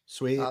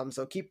 Sweet.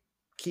 So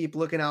keep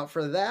looking out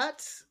for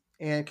that,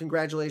 and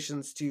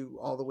congratulations to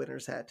all the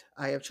winners that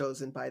I have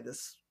chosen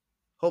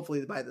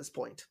hopefully by this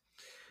point.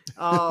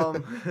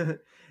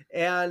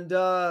 And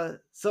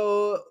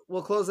so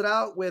we'll close it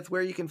out with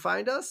where you can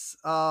find us.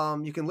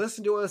 You can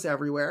listen to us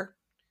everywhere.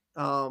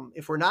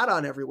 If we're not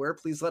on everywhere,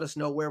 please let us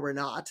know where we're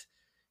not.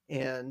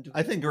 And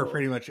I think we're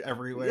pretty much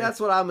everywhere. That's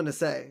what I'm going to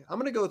say. I'm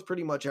going to go with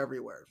pretty much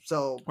everywhere.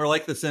 So we're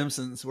like The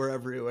Simpsons. We're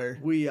everywhere.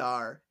 We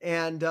are.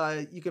 And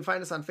you can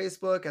find us on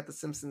Facebook at The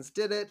Simpsons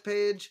Did It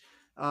page,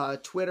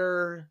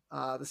 Twitter,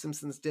 The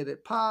Simpsons Did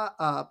It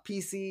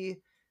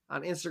PC,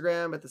 on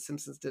Instagram at The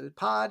Simpsons Did It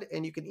Pod,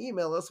 and you can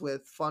email us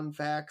with fun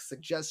facts,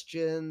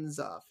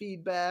 suggestions,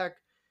 feedback.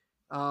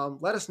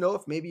 Let us know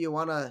if maybe you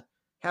want to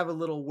have a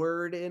little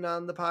word in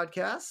on the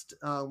podcast.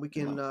 We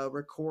can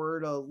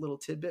record a little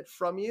tidbit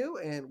from you,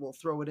 and we'll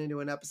throw it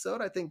into an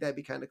episode. I think that'd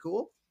be kind of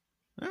cool.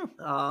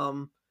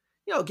 Yeah.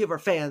 Give our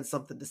fans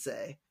something to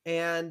say.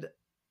 And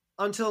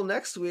until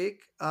next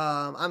week,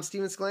 I'm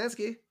Steven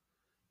Skolansky.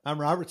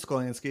 I'm Robert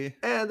Skolansky.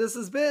 And this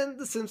has been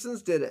The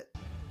Simpsons Did It.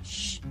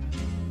 Shh.